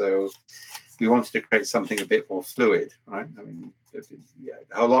process. So we wanted to create something a bit more fluid, right? I mean,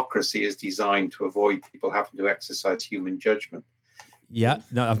 holacracy is designed to avoid people having to exercise human judgment. Yeah,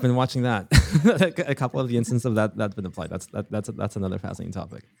 no, I've been watching that. A couple of the instances of that's been applied. That's another fascinating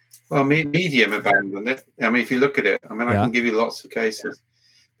topic. Well, medium abandoned it. I mean, if you look at it, I mean, I can give you lots of cases.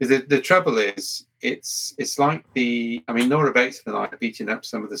 The trouble is, it's like Nora Bates and I are beating up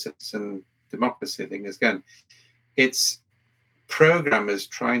some of the citizen democracy thing again. It's programmers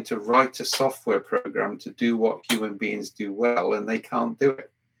trying to write a software program to do what human beings do well, and they can't do it.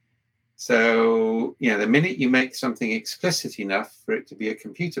 So, the minute you make something explicit enough for it to be a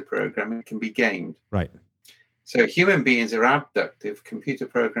computer program, it can be gamed. Right. So human beings are abductive. Computer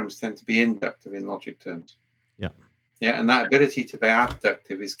programs tend to be inductive in logic terms. Yeah. Yeah, and that ability to be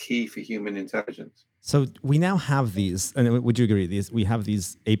abductive is key for human intelligence. So we now have these, and would you agree, we have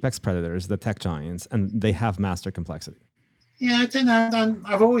these apex predators, the tech giants, and they have master complexity. Yeah, I don't know.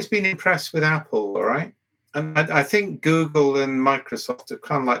 I've always been impressed with Apple, all right? And I think Google and Microsoft have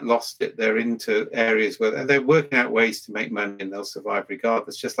kind of like lost it. They're into areas where they're working out ways to make money and they'll survive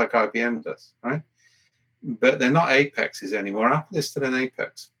regardless, just like IBM does, right? But they're not apexes anymore. Apple is still an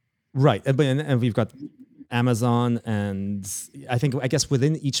apex. Right. And we've got Amazon, and I guess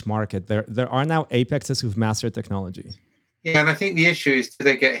within each market, there are now apexes who've mastered technology. Yeah, and I think the issue is, do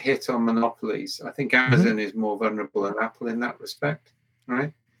they get hit on monopolies? I think Amazon is more vulnerable than Apple in that respect,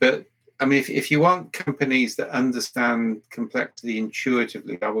 right? But I mean, if you want companies that understand complexity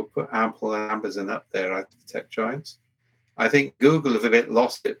intuitively, I would put Apple and Amazon up there as the tech giants. I think Google have a bit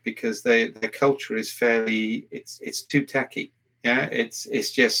lost it because their culture is fairly, it's too techy. Yeah,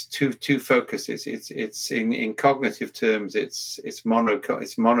 it's just too focused. It's in cognitive terms, it's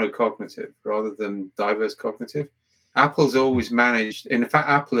monocognitive rather than diverse cognitive. Apple's always managed. In fact,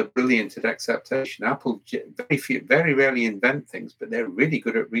 Apple are brilliant at acceptation. Apple very rarely invent things, but they're really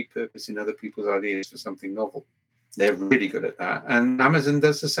good at repurposing other people's ideas for something novel. They're really good at that. And Amazon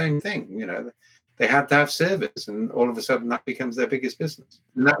does the same thing. You know, they had to have servers, and all of a sudden that becomes their biggest business.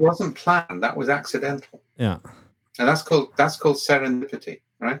 And that wasn't planned. That was accidental. Yeah. And that's called serendipity,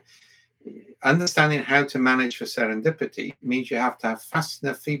 right? Understanding how to manage for serendipity means you have to have fast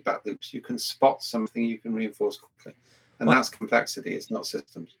enough feedback loops. You can spot something you can reinforce quickly. And that's complexity. It's not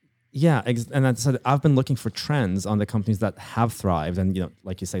systems. Yeah. And I said, I've been looking for trends on the companies that have thrived. And, you know,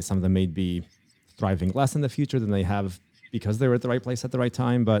 like you say, some of them may be thriving less in the future than they have because they were at the right place at the right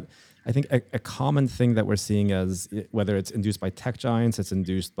time. But I think a common thing that we're seeing is, whether it's induced by tech giants, it's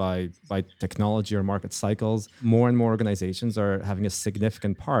induced by technology or market cycles, more and more organizations are having a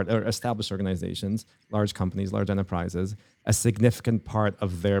significant part, or established organizations, large companies, large enterprises, a significant part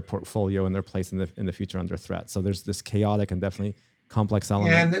of their portfolio and their place in the future under threat. So there's this chaotic and definitely complex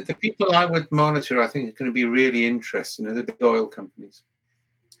element. Yeah, and the people I would monitor, I think, are going to be really interesting, are the big oil companies,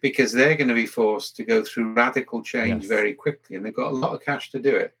 because they're going to be forced to go through radical change very quickly, and they've got a lot of cash to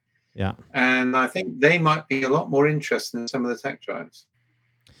do it. Yeah. And I think they might be a lot more interesting than some of the tech giants.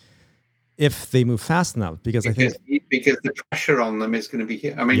 If they move fast enough, because the pressure on them is going to be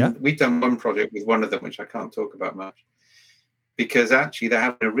here. I mean, we've done one project with one of them, which I can't talk about much, because actually they're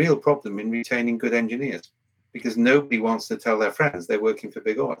having a real problem in retaining good engineers, because nobody wants to tell their friends they're working for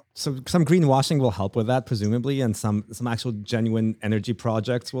big oil. So some greenwashing will help with that, presumably, and some actual genuine energy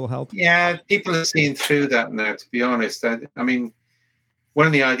projects will help. Yeah, people are seeing through that now, to be honest. I mean, one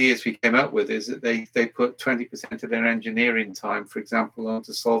of the ideas we came up with is that they put 20% of their engineering time, for example,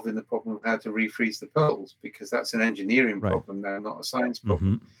 onto solving the problem of how to refreeze the pearls, because that's an engineering problem now, not a science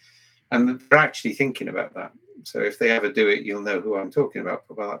problem. And they're actually thinking about that. So if they ever do it, you'll know who I'm talking about.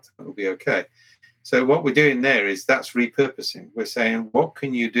 But that time will be okay. So what we're doing there is that's repurposing. We're saying, what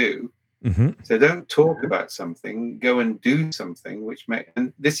can you do? So don't talk about something, go and do something,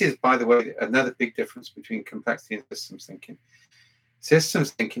 and this is, by the way, another big difference between complexity and systems thinking. Systems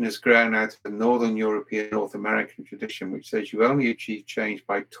thinking has grown out of the Northern European, North American tradition, which says you only achieve change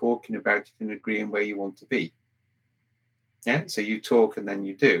by talking about it and agreeing where you want to be. Yeah, so you talk and then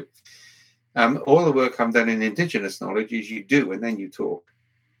you do. All the work I've done in indigenous knowledge is you do and then you talk.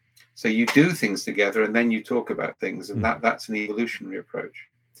 So you do things together and then you talk about things, and that's an evolutionary approach.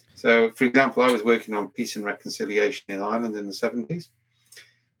 So, for example, I was working on peace and reconciliation in Ireland in the 70s.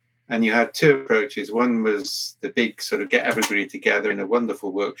 And you had two approaches. One was the big sort of get everybody together in a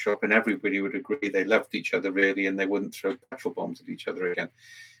wonderful workshop, and everybody would agree they loved each other really, and they wouldn't throw petrol bombs at each other again.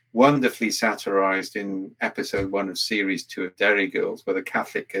 Wonderfully satirized in episode 1 of series 2 of Derry Girls, where the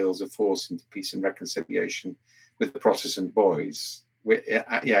Catholic girls are forced into peace and reconciliation with the Protestant boys.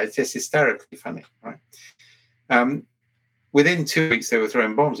 It's just hysterically funny, right? Within 2 weeks, they were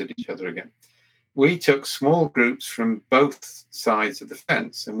throwing bombs at each other again. We took small groups from both sides of the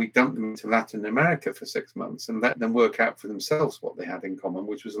fence and we dumped them into Latin America for 6 months and let them work out for themselves what they had in common,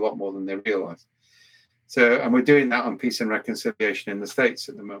 which was a lot more than they realized. So, and we're doing that on peace and reconciliation in the States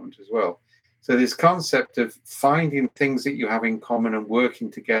at the moment as well. So this concept of finding things that you have in common and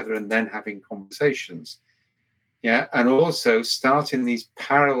working together and then having conversations. Yeah, and also starting these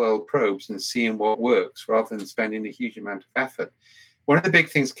parallel probes and seeing what works rather than spending a huge amount of effort. One of the big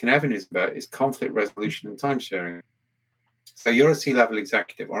things Cynefin is about is conflict resolution and time sharing. So you're a C-level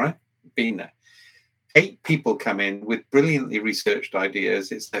executive, all right? Been there. 8 people come in with brilliantly researched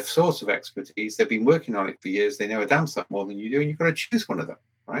ideas. It's their source of expertise. They've been working on it for years. They know a damn sight more than you do, and you've got to choose one of them,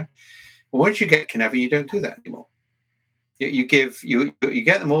 right? Well, once you get Cynefin, you don't do that anymore. You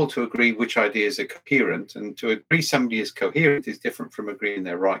get them all to agree which ideas are coherent, and to agree somebody is coherent is different from agreeing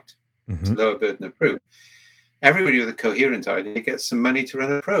they're right. It's a lower burden of proof. Everybody with a coherent idea gets some money to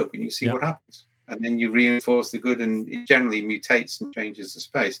run a probe, and you see what happens. And then you reinforce the good, and it generally mutates and changes the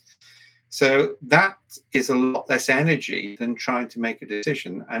space. So that is a lot less energy than trying to make a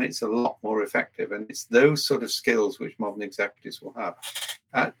decision, and it's a lot more effective. And it's those sort of skills which modern executives will have.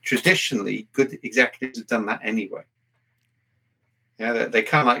 Traditionally, good executives have done that anyway. Yeah, they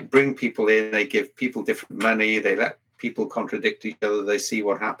kind of like bring people in, they give people different money, they let people contradict each other, they see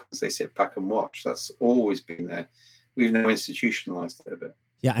what happens, they sit back and watch. That's always been there. We've now institutionalized it a bit.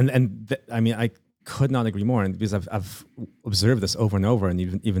 Yeah, I mean, I could not agree more, and because I've observed this over and over, and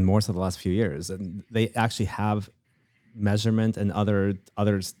even more so the last few years, and they actually have measurement and other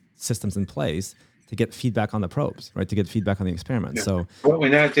systems in place to get feedback on the probes, right? To get feedback on the experiment. Yeah. So what we're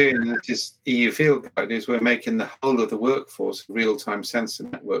now doing in this EU field guide is we're making the whole of the workforce a real-time sensor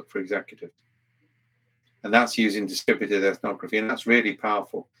network for executives, and that's using distributed ethnography, and that's really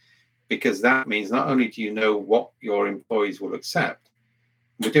powerful because that means not only do you know what your employees will accept.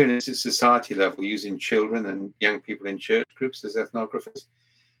 We're doing this at society level using children and young people in church groups as ethnographers.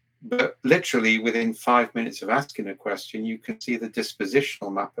 But literally within 5 minutes of asking a question, you can see the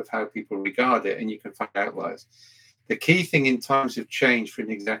dispositional map of how people regard it, and you can find outliers. The key thing in times of change for an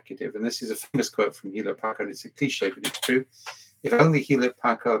executive, and this is a famous quote from Hewlett Packard, it's a cliche, but it's true. If only Hewlett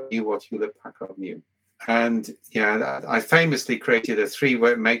Packard knew what Hewlett Packard knew. And yeah, I famously created a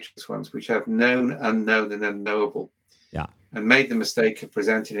 3-way matrix once, which have known, unknown, and unknowable. Yeah. And made the mistake of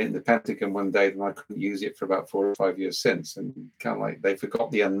presenting it in the Pentagon one day, and I couldn't use it for about 4 or 5 years since. And kind of like they forgot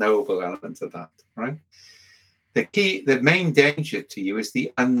the unknowable element of that, right? The main danger to you is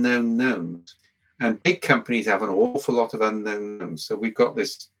the unknown knowns. And big companies have an awful lot of unknown knowns. So we've got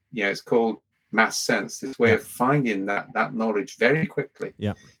this, it's called mass sense, this way of finding that knowledge very quickly.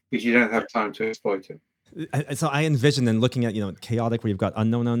 Yeah. Because you don't have time to exploit it. So I envision, and looking at, chaotic, where you've got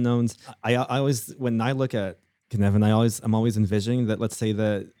unknown unknowns, I always, when I look at Cynefin, I'm always envisioning that, let's say,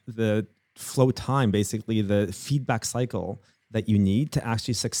 the flow time, basically the feedback cycle that you need to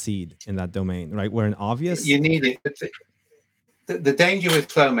actually succeed in that domain, right? Where an obvious... You need it. The danger with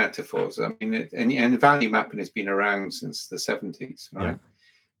flow metaphors, I mean, and value mapping has been around since the 70s, right? Yeah.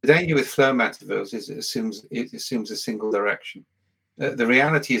 The danger with flow metaphors is it assumes a single direction. The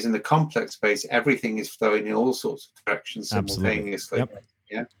reality is, in the complex space, everything is flowing in all sorts of directions simultaneously. Yep.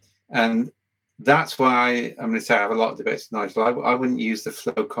 Yeah, and that's why I'm going to say I have a lot of debates with Nigel. I wouldn't use the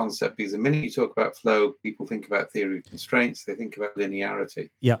flow concept, because the minute you talk about flow, people think about theory of constraints, they think about linearity.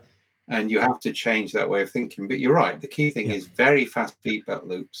 Yeah. And you have to change that way of thinking. But you're right. The key thing is very fast feedback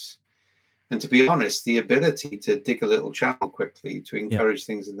loops. And to be honest, the ability to dig a little channel quickly to encourage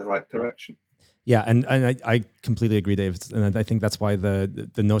things in the right direction. Yeah, and I completely agree, Dave. And I think that's why the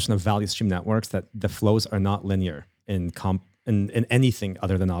notion of value stream networks, that the flows are not linear in anything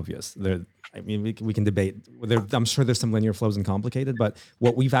other than obvious. We can debate. I'm sure there's some linear flows and complicated, but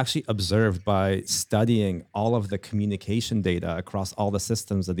what we've actually observed by studying all of the communication data across all the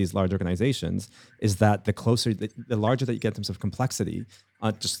systems of these large organizations is that the larger that you get in terms of complexity,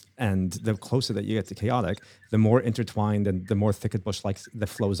 and the closer that you get to chaotic, the more intertwined and the more thicket bush-like the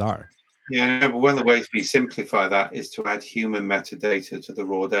flows are. Yeah, but one of the ways we simplify that is to add human metadata to the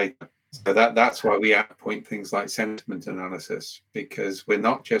raw data. So that's why we outpoint things like sentiment analysis, because we're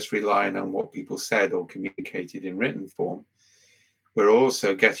not just relying on what people said or communicated in written form. We're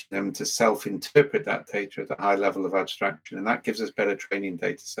also getting them to self-interpret that data at a high level of abstraction, and that gives us better training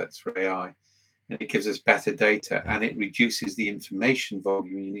data sets for AI. And it gives us better data, and it reduces the information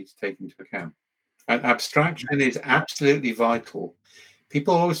volume you need to take into account. And abstraction is absolutely vital.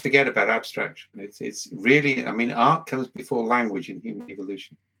 People always forget about abstraction. It's really, art comes before language in human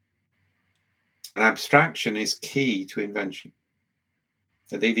evolution. And abstraction is key to invention.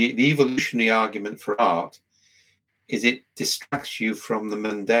 The evolutionary argument for art is it distracts you from the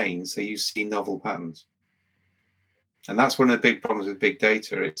mundane, so you see novel patterns. And that's one of the big problems with big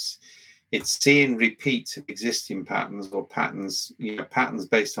data. It's seeing repeats of existing patterns, or patterns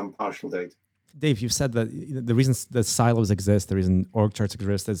based on partial data. Dave, you've said that the reason that silos exist, the reason org charts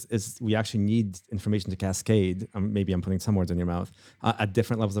exist, is we actually need information to cascade. Maybe I'm putting some words in your mouth, at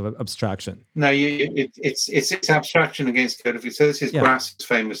different levels of abstraction. No, it's abstraction against codification. So this is Grass's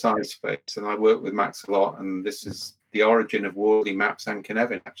famous iSpace, and I work with Max a lot, and this is the origin of Worley, Maps, and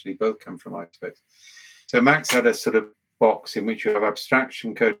Cynefin. Actually, both come from iSpace. So Max had a sort of box in which you have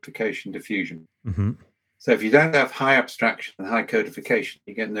abstraction, codification, diffusion. Mm-hmm. So if you don't have high abstraction and high codification,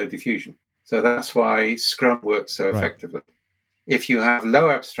 you get no diffusion. So that's why Scrum works so effectively. If you have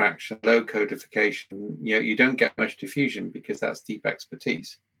low abstraction, low codification, you don't get much diffusion, because that's deep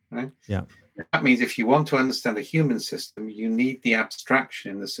expertise, right? Yeah. That means if you want to understand a human system, you need the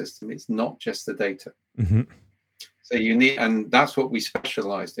abstraction in the system. It's not just the data. Mm-hmm. So you need, and that's what we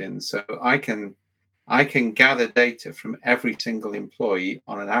specialized in. So I can I can gather data from every single employee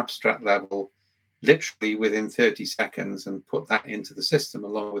on an abstract level, literally within 30 seconds, and put that into the system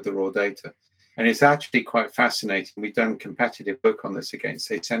along with the raw data. And it's actually quite fascinating. We've done competitive work on this against,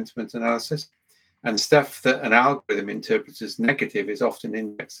 say, sentiment analysis. And stuff that an algorithm interprets as negative is often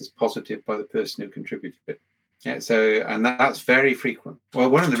indexed as positive by the person who contributed it. Yeah, and that's very frequent.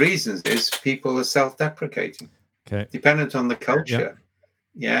 Well, one of the reasons is people are self-deprecating. Okay. Dependent on the culture.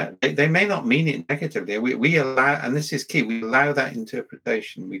 Yeah, they may not mean it negatively. We allow, and this is key, we allow that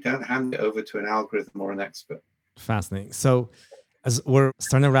interpretation. We don't hand it over to an algorithm or an expert. Fascinating. So as we're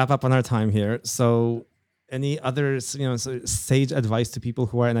starting to wrap up on our time here, so any other sage advice to people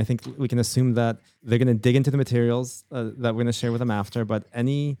who are, and I think we can assume that they're going to dig into the materials that we're going to share with them after, but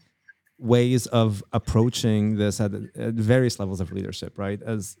any ways of approaching this at various levels of leadership, right?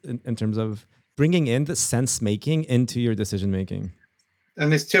 As in terms of bringing in the sense making into your decision making.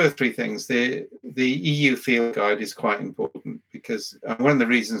 And there's two or three things. The EU field guide is quite important because one of the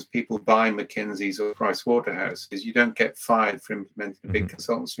reasons people buy McKinsey's or Price Waterhouse is you don't get fired for implementing a big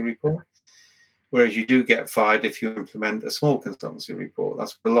consultancy report, whereas you do get fired if you implement a small consultancy report.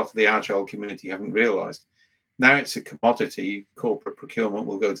 That's what a lot of the agile community haven't realized. Now it's a commodity. Corporate procurement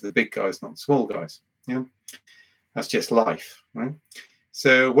will go to the big guys, not the small guys. Yeah, that's just life, right?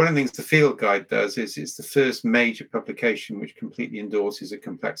 So one of the things the field guide does is it's the first major publication which completely endorses a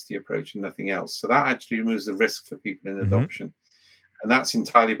complexity approach and nothing else. So that actually removes the risk for people in adoption. And that's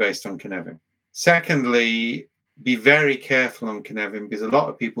entirely based on Cynefin. Secondly, be very careful on Cynefin because a lot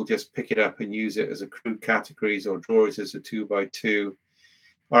of people just pick it up and use it as a crude categories or draw it as a 2x2.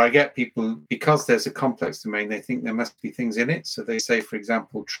 Or I get people, because there's a complex domain, they think there must be things in it. So they say, for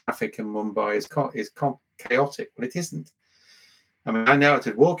example, traffic in Mumbai is chaotic. Well, it isn't. I mean, I know how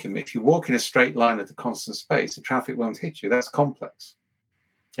to walk in. If you walk in a straight line at a constant space, the traffic won't hit you. That's complex.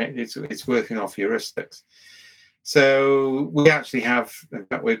 Okay? It's working off heuristics. So we actually have, in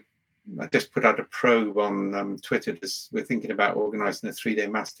fact, I just put out a probe on Twitter. We're thinking about organising a 3-day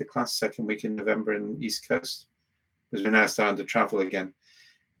masterclass second week in November in the East Coast, because we're now starting to travel again.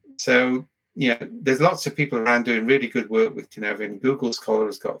 So, there's lots of people around doing really good work with Cynefin. Google Scholar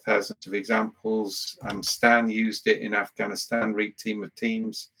has got thousands of examples. Stan used it in Afghanistan, read Team of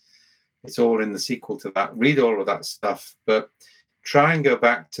Teams. It's all in the sequel to that. Read all of that stuff, but try and go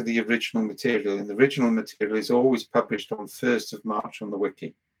back to the original material. And the original material is always published on 1st of March on the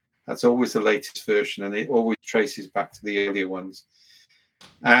wiki. That's always the latest version, and it always traces back to the earlier ones.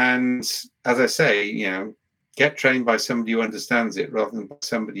 And as I say, get trained by somebody who understands it rather than by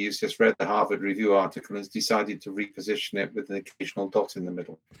somebody who's just read the Harvard Review article and has decided to reposition it with an occasional dot in the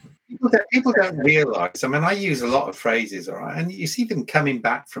middle. People don't realize. I mean, I use a lot of phrases, all right, and you see them coming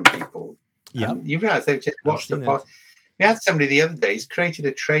back from people. Yeah, you realize they've just watched the podcast. We had somebody the other day. He's created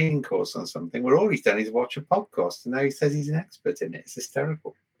a training course on something where all he's done is watch a podcast, and now he says he's an expert in it. It's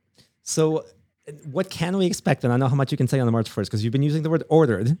hysterical. So, what can we expect? And I know how much you can say on the March 1st, because you've been using the word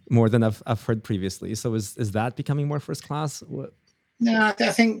ordered more than I've heard previously. So is that becoming more first class? No,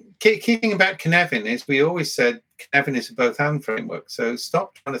 I think key thing about Cynefin is we always said Cynefin is a both-and framework. So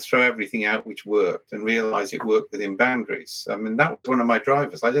stop trying to throw everything out which worked and realize it worked within boundaries. I mean, that was one of my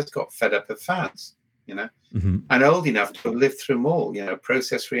drivers. I just got fed up of fads, and old enough to have lived through them all,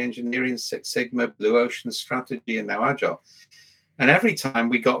 process re-engineering, Six Sigma, Blue Ocean strategy, and now Agile. And every time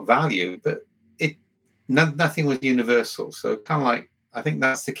we got value, but nothing was universal. So kind of like, I think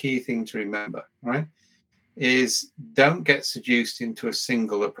that's the key thing to remember, right? Is don't get seduced into a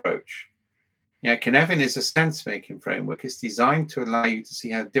single approach. Cynefin is a sense-making framework. It's designed to allow you to see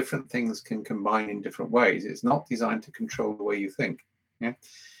how different things can combine in different ways. It's not designed to control the way you think. Yeah,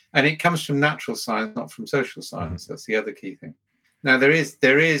 and it comes from natural science, not from social science. That's the other key thing. Now there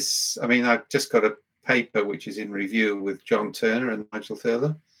is. I mean, I've just got a paper which is in review with John Turner and Nigel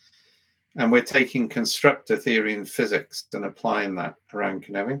Thurlow. And we're taking constructor theory in physics and applying that around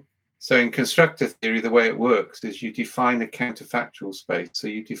Cynefin. So in constructor theory, the way it works is you define a counterfactual space. So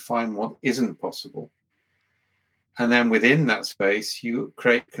you define what isn't possible. And then within that space, you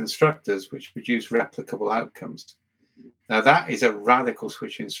create constructors which produce replicable outcomes. Now, that is a radical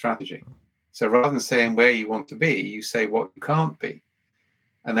switch in strategy. So rather than saying where you want to be, you say what you can't be.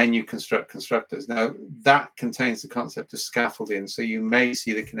 And then you construct constructors. Now, that contains the concept of scaffolding. So you may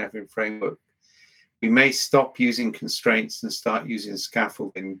see the Cynefin framework. We may stop using constraints and start using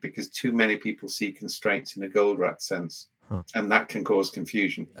scaffolding because too many people see constraints in a gold rat sense. And that can cause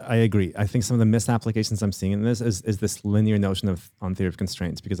confusion. I agree. I think some of the misapplications I'm seeing in this is this linear notion of on theory of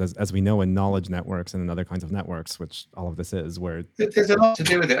constraints, because as we know in knowledge networks and in other kinds of networks, which all of this is, where there's a lot to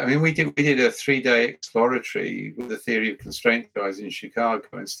do with it. I mean, we did a 3-day exploratory with the theory of constraint guys in Chicago,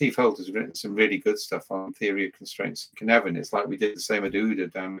 and Steve Holt has written some really good stuff on theory of constraints in Cynefin. It's like we did the same at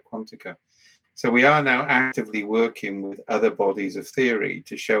UDA down at Quantica. So we are now actively working with other bodies of theory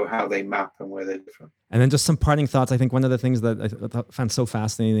to show how they map and where they're different. And then just some parting thoughts. I think one of the things that I found so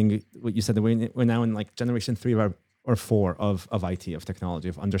fascinating, what you said, that we're now in like generation 3 or 4 of IT, of technology,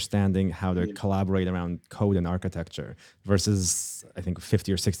 of understanding how to collaborate around code and architecture, versus I think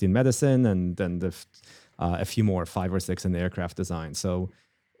 50 or 60 in medicine, and then a few more, 5 or 6 in the aircraft design. So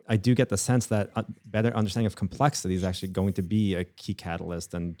I do get the sense that a better understanding of complexity is actually going to be a key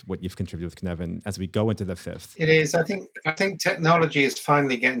catalyst, and what you've contributed with Cynefin as we go into the 5th. It is. I think technology is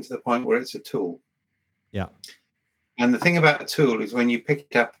finally getting to the point where it's a tool. Yeah. And the thing about a tool is when you pick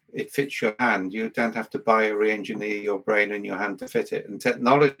it up, it fits your hand. You don't have to buy or re-engineer your brain and your hand to fit it. And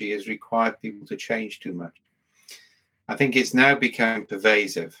technology has required people to change too much. I think it's now becoming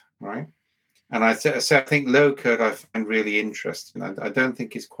pervasive, right? And I think low code I find really interesting. I don't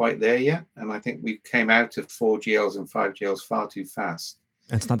think it's quite there yet. And I think we came out of 4GLs and 5GLs far too fast.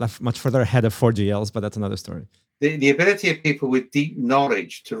 It's not that much further ahead of 4GLs, but that's another story. The ability of people with deep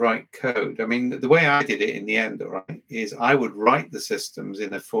knowledge to write code. I mean, the way I did it in the end, all right, is I would write the systems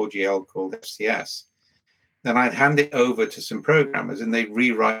in a 4GL called FCS. Then I'd hand it over to some programmers and they'd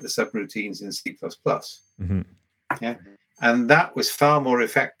rewrite the subroutines in C++. Mm-hmm. Yeah. And that was far more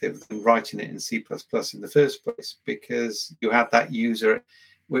effective than writing it in C++ in the first place, because you had that user.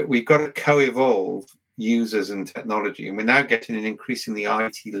 We've got to co-evolve users and technology, and we're now getting an increasingly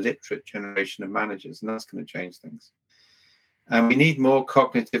IT literate generation of managers, and that's going to change things. And we need more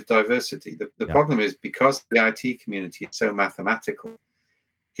cognitive diversity. The problem is, because the IT community is so mathematical,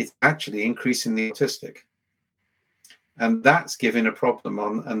 it's actually increasingly autistic, and that's giving a problem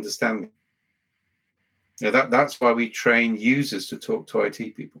on understanding. That's why we train users to talk to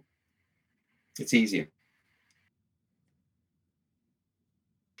IT people. It's easier.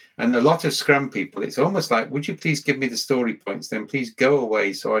 And a lot of Scrum people, it's almost like, would you please give me the story points, then please go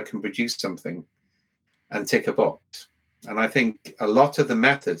away so I can produce something and tick a box. And I think a lot of the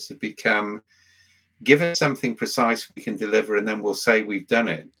methods have become, give us something precise we can deliver, and then we'll say we've done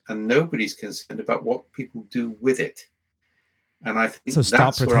it. And nobody's concerned about what people do with it. And I think so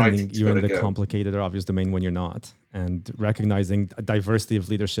stop that's pretending you're in the complicated or obvious domain when you're not, and recognizing a diversity of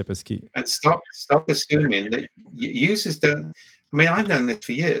leadership is key. And stop assuming that users don't. I mean, I've known this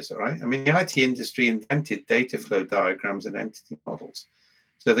for years, all right? I mean, the IT industry invented data flow diagrams and entity models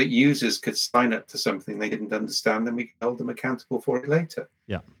so that users could sign up to something they didn't understand, and we could hold them accountable for it later.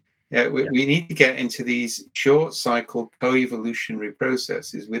 We need to get into these short cycle co-evolutionary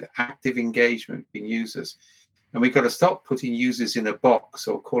processes with active engagement in users. And we've got to stop putting users in a box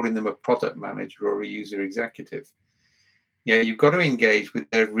or calling them a product manager or a user executive. You've got to engage with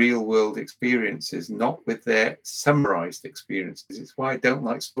their real world experiences, not with their summarized experiences. It's why I don't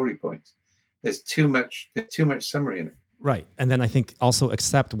like story points. There's too much summary in it. Right. And then I think also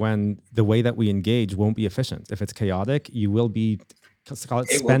accept when the way that we engage won't be efficient. If it's chaotic, you will be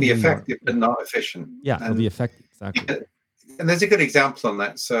it will be effective but not efficient. Yeah, it'll be effective. Exactly. And there's a good example on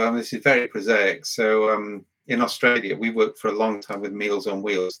that. So this is very prosaic. So in Australia, we worked for a long time with Meals on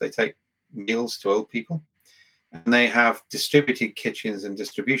Wheels. They take meals to old people, and they have distributed kitchens and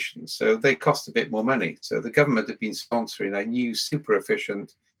distributions. So they cost a bit more money. So the government have been sponsoring a new super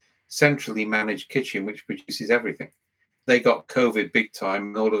efficient, centrally managed kitchen, which produces everything. They got COVID big time,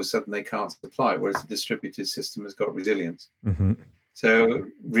 and all of a sudden they can't supply, whereas the distributed system has got resilience. Mm-hmm. So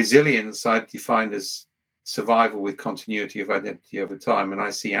resilience I define as survival with continuity of identity over time. And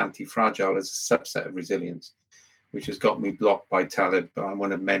I see anti-fragile as a subset of resilience, which has got me blocked by Talib. But I'm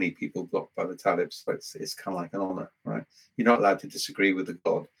one of many people blocked by the Talibs. So it's kind of like an honor, right? You're not allowed to disagree with the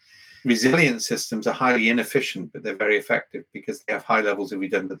God. Resilient systems are highly inefficient, but they're very effective because they have high levels of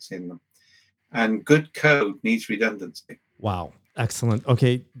redundancy in them. And good code needs redundancy. Wow. Excellent.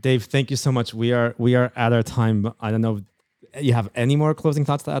 Okay, Dave, thank you so much. We are at our time. I don't know if you have any more closing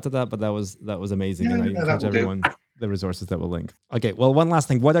thoughts to add to that, but that was amazing. Yeah, and I encourage everyone the resources that we'll link. Okay, well, one last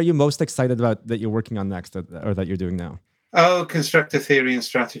thing. What are you most excited about that you're working on next, or that you're doing now? Oh, constructor theory and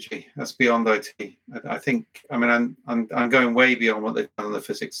strategy. That's beyond IT. I think, I mean, I'm going way beyond what they've done on the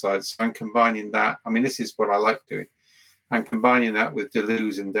physics side. So I'm combining that. I mean, this is what I like doing. I'm combining that with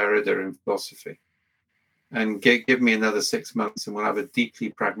Deleuze and Derrida in philosophy. And give me another 6 months and we'll have a deeply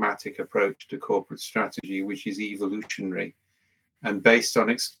pragmatic approach to corporate strategy, which is evolutionary and based on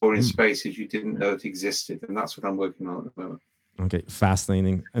exploring spaces you didn't know that existed. And that's what I'm working on at the moment. Okay,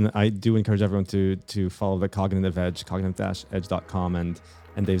 fascinating. And I do encourage everyone to follow the Cognitive Edge, cognitive-edge.com, and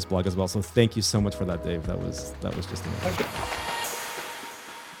Dave's blog as well. So thank you so much for that, Dave. That was just amazing.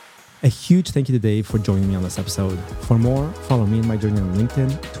 A huge thank you to Dave for joining me on this episode. For more, follow me and my journey on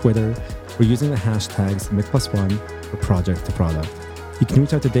LinkedIn, Twitter, or using the hashtags MYTH+1 or Project to Product. You can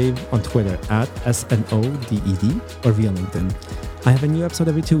reach out to Dave on Twitter at SNODED or via LinkedIn. I have a new episode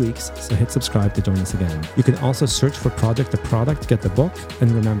every 2 weeks, so hit subscribe to join us again. You can also search for Project to Product to get the book,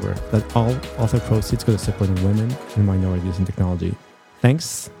 and remember that all author proceeds go to supporting women and minorities in technology.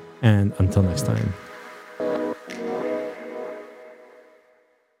 Thanks, and until next time.